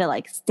I need to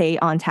like stay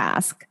on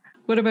task.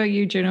 What about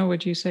you, Juno?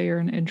 Would you say you're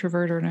an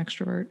introvert or an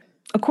extrovert?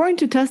 According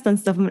to tests and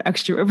stuff, I'm an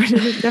extrovert, but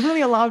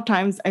definitely a lot of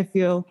times I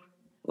feel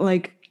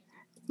like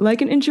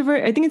an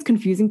introvert. I think it's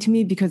confusing to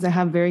me because I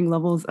have varying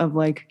levels of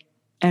like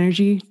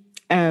energy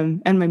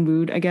and my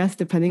mood, I guess,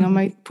 depending on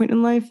my point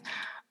in life.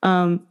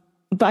 But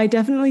I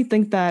definitely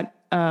think that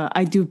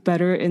I do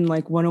better in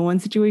like one-on-one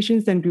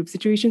situations than group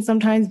situations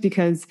sometimes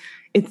because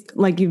it's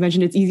like you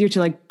mentioned, it's easier to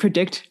like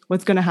predict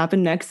what's going to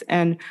happen next.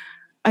 And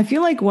I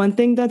feel like one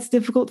thing that's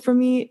difficult for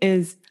me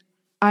is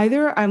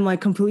either I'm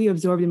like completely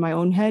absorbed in my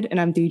own head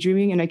and I'm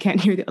daydreaming and I can't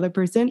hear the other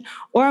person,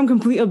 or I'm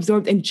completely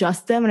absorbed in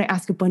just them and I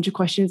ask a bunch of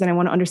questions and I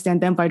want to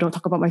understand them, but I don't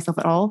talk about myself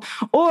at all.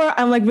 Or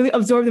I'm like really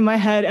absorbed in my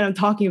head and I'm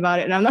talking about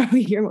it and I'm not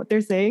really hearing what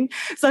they're saying.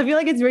 So I feel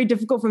like it's very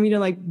difficult for me to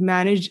like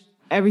manage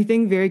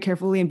everything very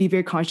carefully and be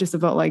very conscious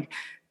about like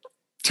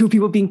two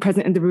people being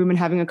present in the room and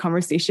having a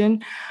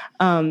conversation.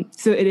 So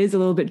it is a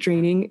little bit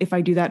draining if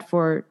I do that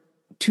for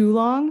too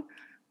long,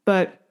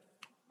 but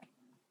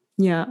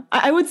yeah,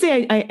 I would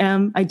say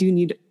I do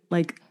need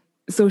like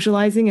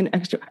socializing and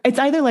extra. It's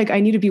either like I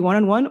need to be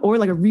one-on-one or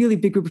like a really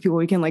big group of people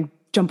where we can like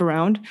jump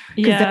around.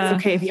 Because that's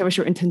okay if you have a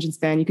short attention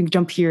span. You can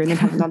jump here and then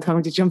have another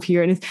time to jump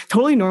here. And it's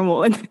totally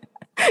normal. And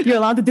you're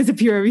allowed to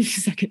disappear every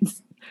few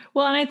seconds.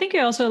 Well, and I think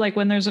you also like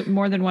when there's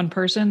more than one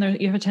person,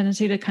 you have a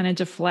tendency to kind of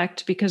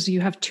deflect because you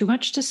have too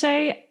much to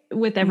say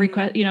with every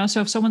question, you know,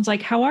 so if someone's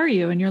like, how are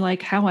you? And you're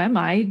like, how am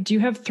I? Do you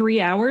have 3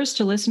 hours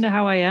to listen to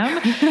how I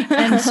am?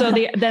 And so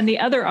then the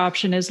other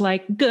option is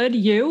like, good,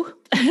 you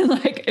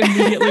like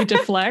immediately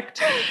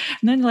deflect.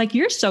 And then like,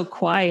 you're so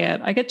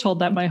quiet. I get told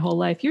that my whole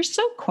life. You're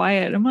so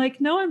quiet. I'm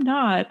like, no, I'm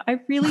not. I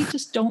really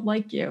just don't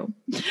like you.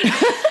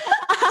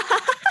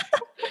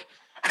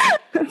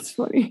 That's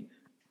funny.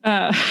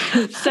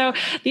 So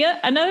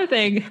another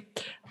thing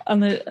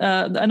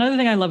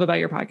I love about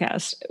your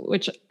podcast,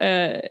 which,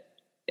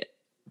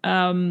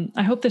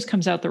 I hope this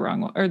comes out the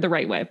wrong or the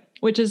right way,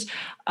 which is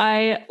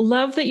I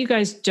love that you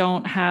guys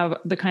don't have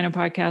the kind of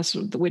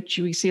podcast which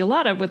we see a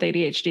lot of with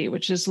ADHD,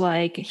 which is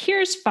like,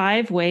 here's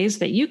 5 ways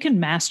that you can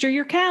master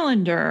your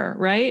calendar,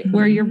 right? Mm-hmm.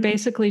 Where you're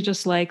basically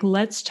just like,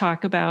 let's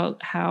talk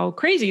about how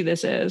crazy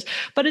this is.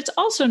 But it's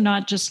also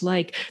not just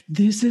like,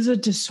 this is a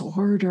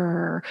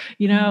disorder,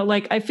 you know, mm-hmm.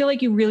 like I feel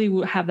like you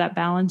really have that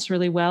balance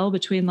really well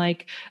between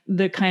like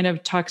the kind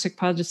of toxic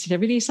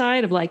positivity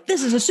side of like,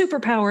 this is a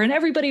superpower and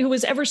everybody who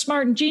is ever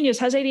smart and genius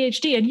has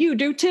ADHD and you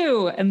do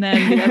too. And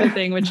then the other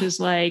thing, which is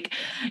like,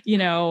 you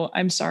know,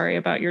 I'm sorry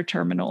about your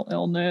terminal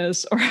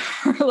illness or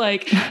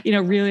like, you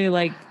know, really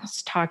like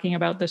talking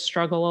about the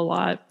struggle a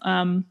lot.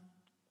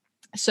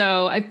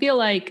 So I feel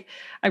like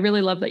I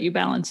really love that you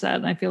balance that.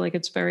 And I feel like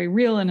it's very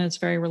real and it's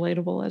very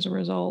relatable as a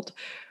result.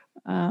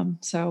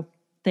 So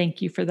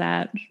thank you for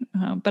that.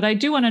 But I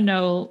do want to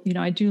know, you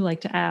know, I do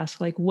like to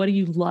ask, like, what do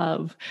you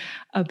love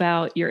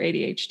about your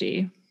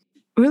ADHD?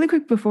 Really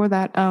quick before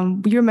that,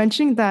 you're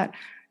mentioning that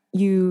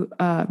you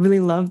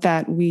really love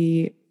that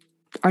we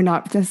are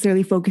not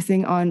necessarily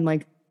focusing on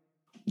like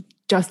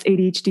just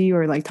ADHD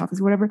or like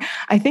topics or whatever.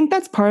 I think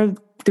that's part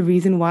of the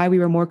reason why we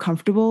were more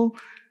comfortable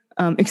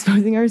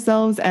exposing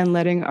ourselves and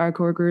letting our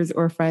coworkers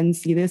or friends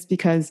see this,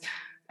 because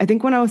I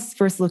think when I was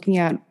first looking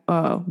at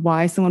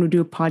why someone would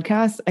do a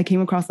podcast, I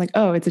came across like,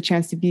 oh, it's a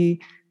chance to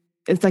be,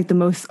 it's like the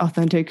most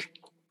authentic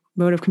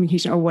mode of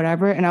communication or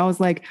whatever. And I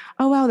was like,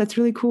 oh, wow, that's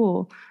really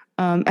cool.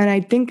 And I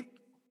think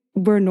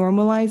we're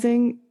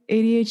normalizing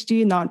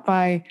ADHD, not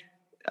by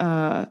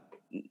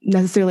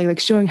necessarily like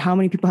showing how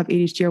many people have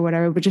ADHD or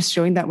whatever, but just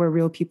showing that we're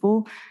real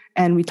people.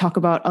 And we talk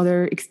about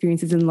other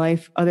experiences in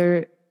life,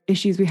 other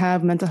issues we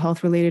have, mental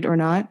health related or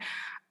not.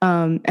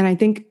 And I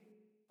think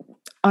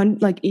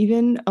like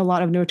even a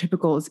lot of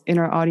neurotypicals in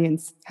our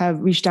audience have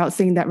reached out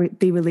saying that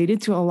they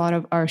related to a lot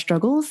of our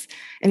struggles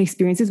and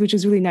experiences, which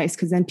is really nice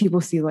because then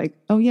people see like,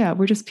 oh yeah,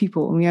 we're just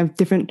people and we have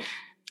different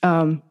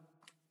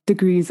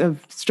degrees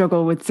of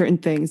struggle with certain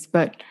things.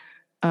 But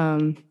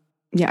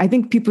yeah, I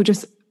think people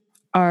just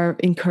are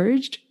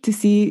encouraged to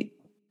see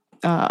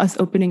us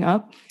opening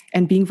up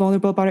and being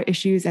vulnerable about our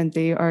issues, and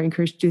they are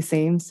encouraged to do the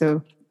same.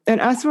 So, and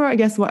as for, I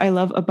guess, what I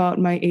love about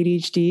my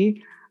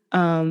ADHD,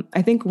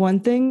 I think one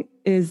thing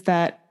is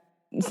that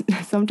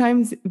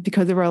sometimes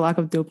because of our lack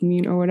of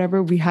dopamine or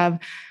whatever,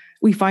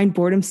 we find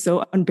boredom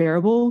so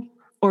unbearable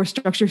or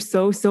structure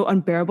so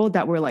unbearable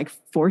that we're like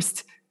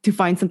forced to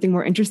find something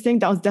more interesting.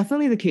 That was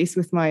definitely the case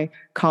with my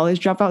college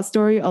dropout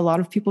story. A lot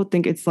of people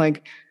think it's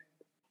like,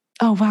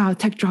 oh wow,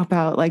 tech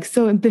dropout, like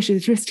so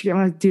ambitious, risky. I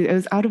want to do it. It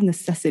was out of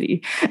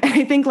necessity. And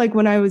I think like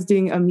when I was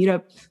doing a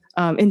meetup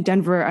in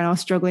Denver and I was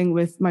struggling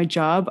with my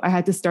job, I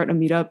had to start a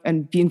meetup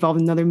and be involved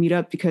in another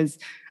meetup because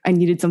I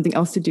needed something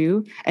else to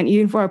do. And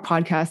even for our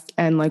podcast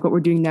and like what we're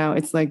doing now,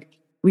 it's like,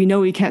 we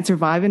know we can't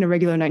survive in a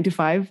regular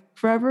 9-to-5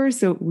 forever.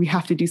 So we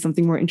have to do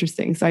something more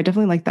interesting. So I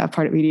definitely like that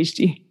part of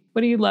ADHD.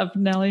 What do you love,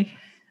 Nelly?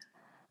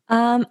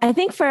 I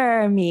think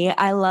for me,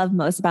 I love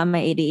most about my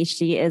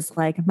ADHD is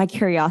like my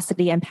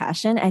curiosity and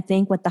passion. I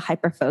think with the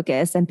hyper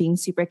focus and being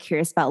super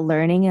curious about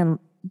learning and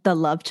the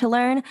love to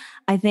learn,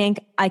 I think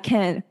I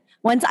can,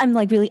 once I'm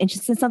like really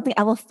interested in something,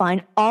 I will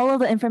find all of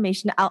the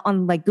information out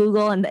on like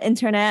Google and the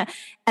internet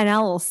and I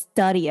will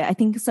study it. I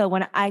think so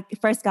when I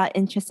first got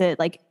interested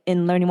like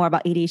in learning more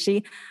about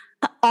ADHD,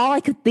 all I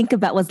could think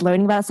about was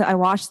learning about it. So I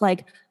watched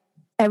like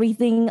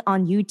everything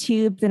on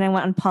YouTube. Then I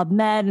went on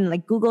PubMed and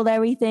like Googled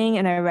everything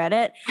and I read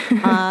it.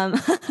 And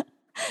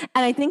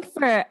I think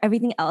for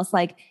everything else,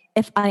 like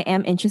if I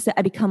am interested,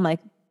 I become like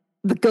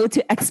the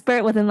go-to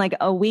expert within like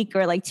a week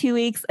or like 2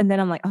 weeks. And then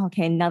I'm like, oh,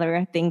 okay,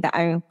 another thing that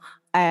I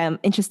am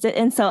interested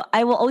in. So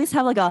I will always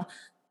have like a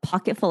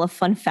pocket full of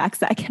fun facts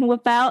that I can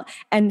whip out.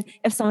 And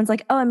if someone's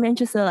like, oh, I'm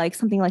interested in like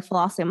something like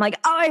philosophy, I'm like,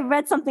 oh, I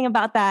read something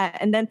about that.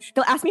 And then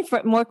they'll ask me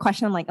for more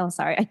questions. I'm like, oh,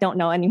 sorry, I don't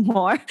know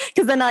anymore.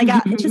 Because then I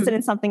got interested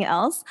in something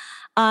else.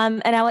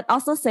 And I would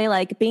also say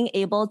like being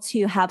able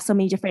to have so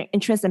many different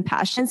interests and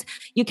passions,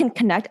 you can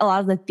connect a lot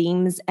of the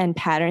themes and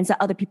patterns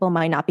that other people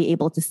might not be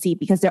able to see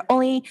because they're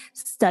only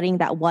studying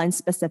that one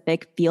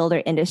specific field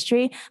or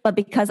industry. But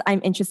because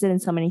I'm interested in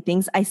so many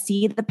things, I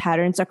see the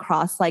patterns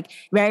across like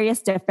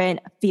various different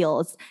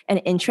fields and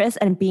interests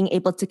and being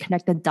able to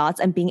connect the dots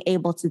and being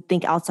able to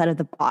think outside of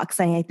the box.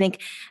 And I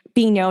think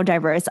being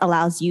neurodiverse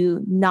allows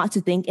you not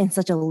to think in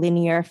such a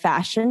linear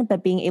fashion,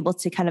 but being able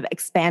to kind of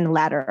expand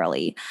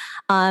laterally.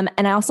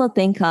 And I also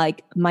think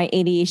like my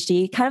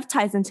ADHD kind of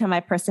ties into my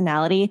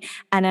personality.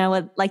 And I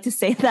would like to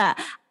say that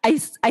I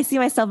see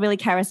myself really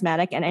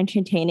charismatic and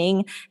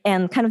entertaining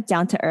and kind of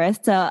down to earth.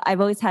 So I've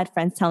always had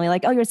friends tell me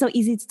like, oh, you're so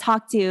easy to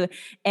talk to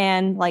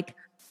and like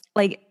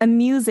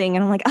amusing.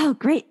 And I'm like, oh,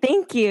 great.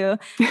 Thank you.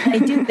 I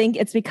do think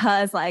it's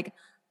because like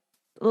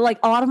a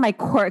lot of my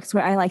quirks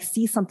where I like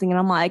see something and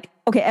I'm like,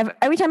 okay,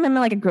 every time I'm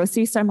in like a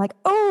grocery store, I'm like,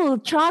 oh,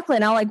 chocolate.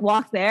 And I'll like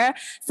walk there.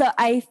 So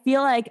I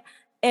feel like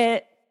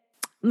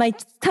my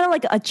kind of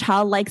like a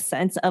childlike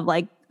sense of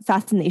like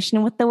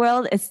fascination with the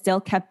world is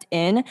still kept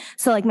in.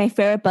 So like my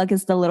favorite book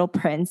is The Little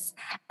Prince.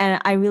 And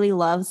I really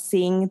love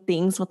seeing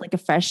things with like a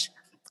fresh,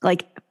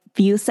 like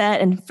view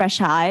set and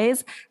fresh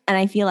eyes. And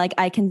I feel like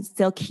I can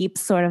still keep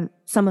sort of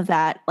some of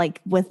that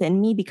like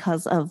within me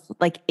because of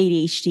like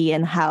ADHD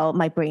and how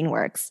my brain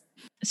works.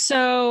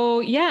 So,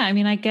 yeah, I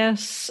mean, I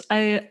guess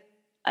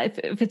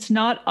if it's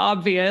not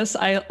obvious,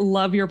 I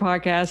love your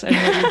podcast and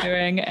what you're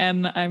doing.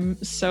 And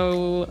I'm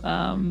so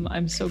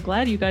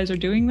glad you guys are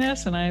doing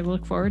this. And I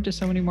look forward to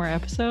so many more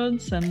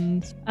episodes.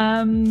 And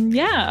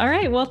yeah, all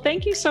right. Well,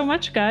 thank you so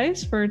much,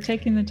 guys, for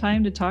taking the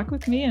time to talk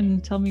with me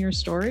and tell me your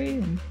story.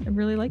 And I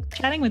really like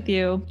chatting with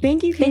you.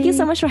 Thank you. Thank you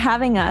so much for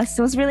having us.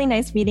 It was really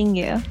nice meeting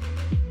you.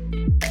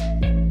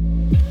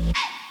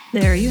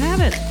 There you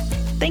have it.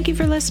 Thank you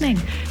for listening,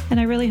 and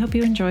I really hope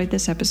you enjoyed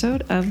this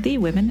episode of the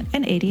Women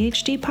and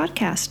ADHD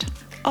podcast.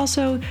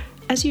 Also,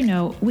 as you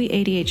know, we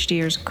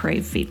ADHDers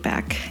crave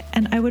feedback,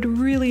 and I would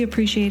really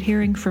appreciate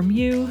hearing from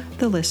you,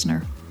 the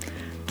listener.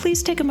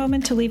 Please take a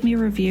moment to leave me a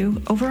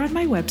review over on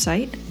my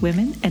website,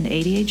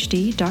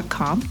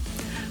 womenandadhd.com,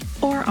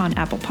 or on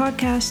Apple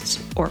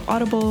Podcasts, or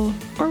Audible,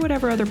 or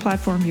whatever other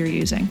platform you're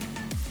using.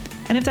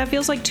 And if that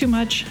feels like too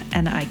much,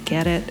 and I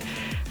get it,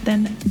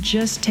 then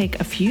just take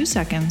a few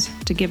seconds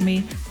to give me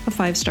a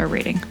 5-star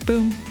rating.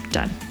 Boom,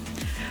 done.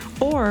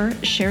 Or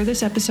share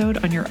this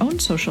episode on your own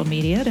social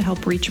media to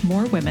help reach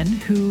more women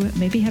who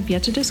maybe have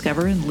yet to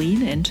discover and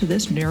lean into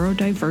this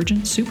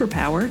neurodivergent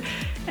superpower,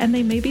 and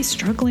they may be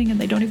struggling and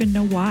they don't even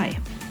know why.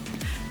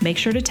 Make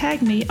sure to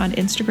tag me on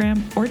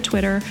Instagram or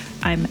Twitter.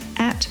 I'm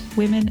at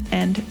Women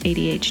and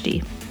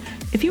ADHD.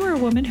 If you are a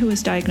woman who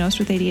is diagnosed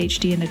with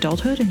ADHD in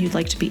adulthood and you'd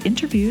like to be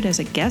interviewed as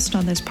a guest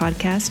on this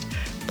podcast,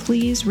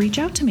 please reach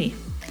out to me.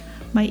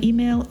 My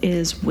email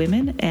is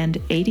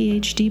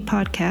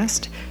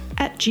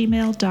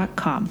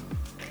womenandadhdpodcast@gmail.com.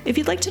 If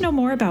you'd like to know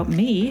more about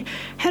me,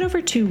 head over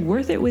to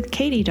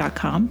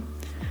worthitwithkatie.com.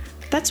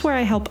 That's where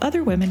I help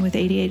other women with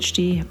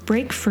ADHD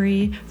break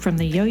free from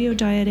the yo-yo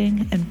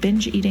dieting and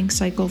binge eating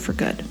cycle for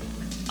good.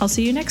 I'll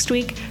see you next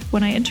week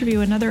when I interview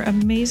another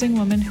amazing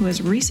woman who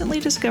has recently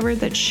discovered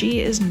that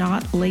she is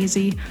not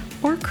lazy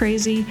or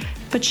crazy,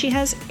 but she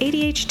has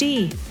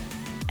ADHD.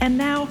 And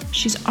now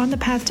she's on the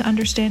path to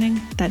understanding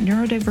that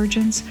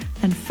neurodivergence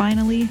and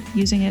finally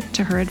using it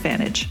to her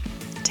advantage.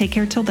 Take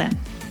care till then.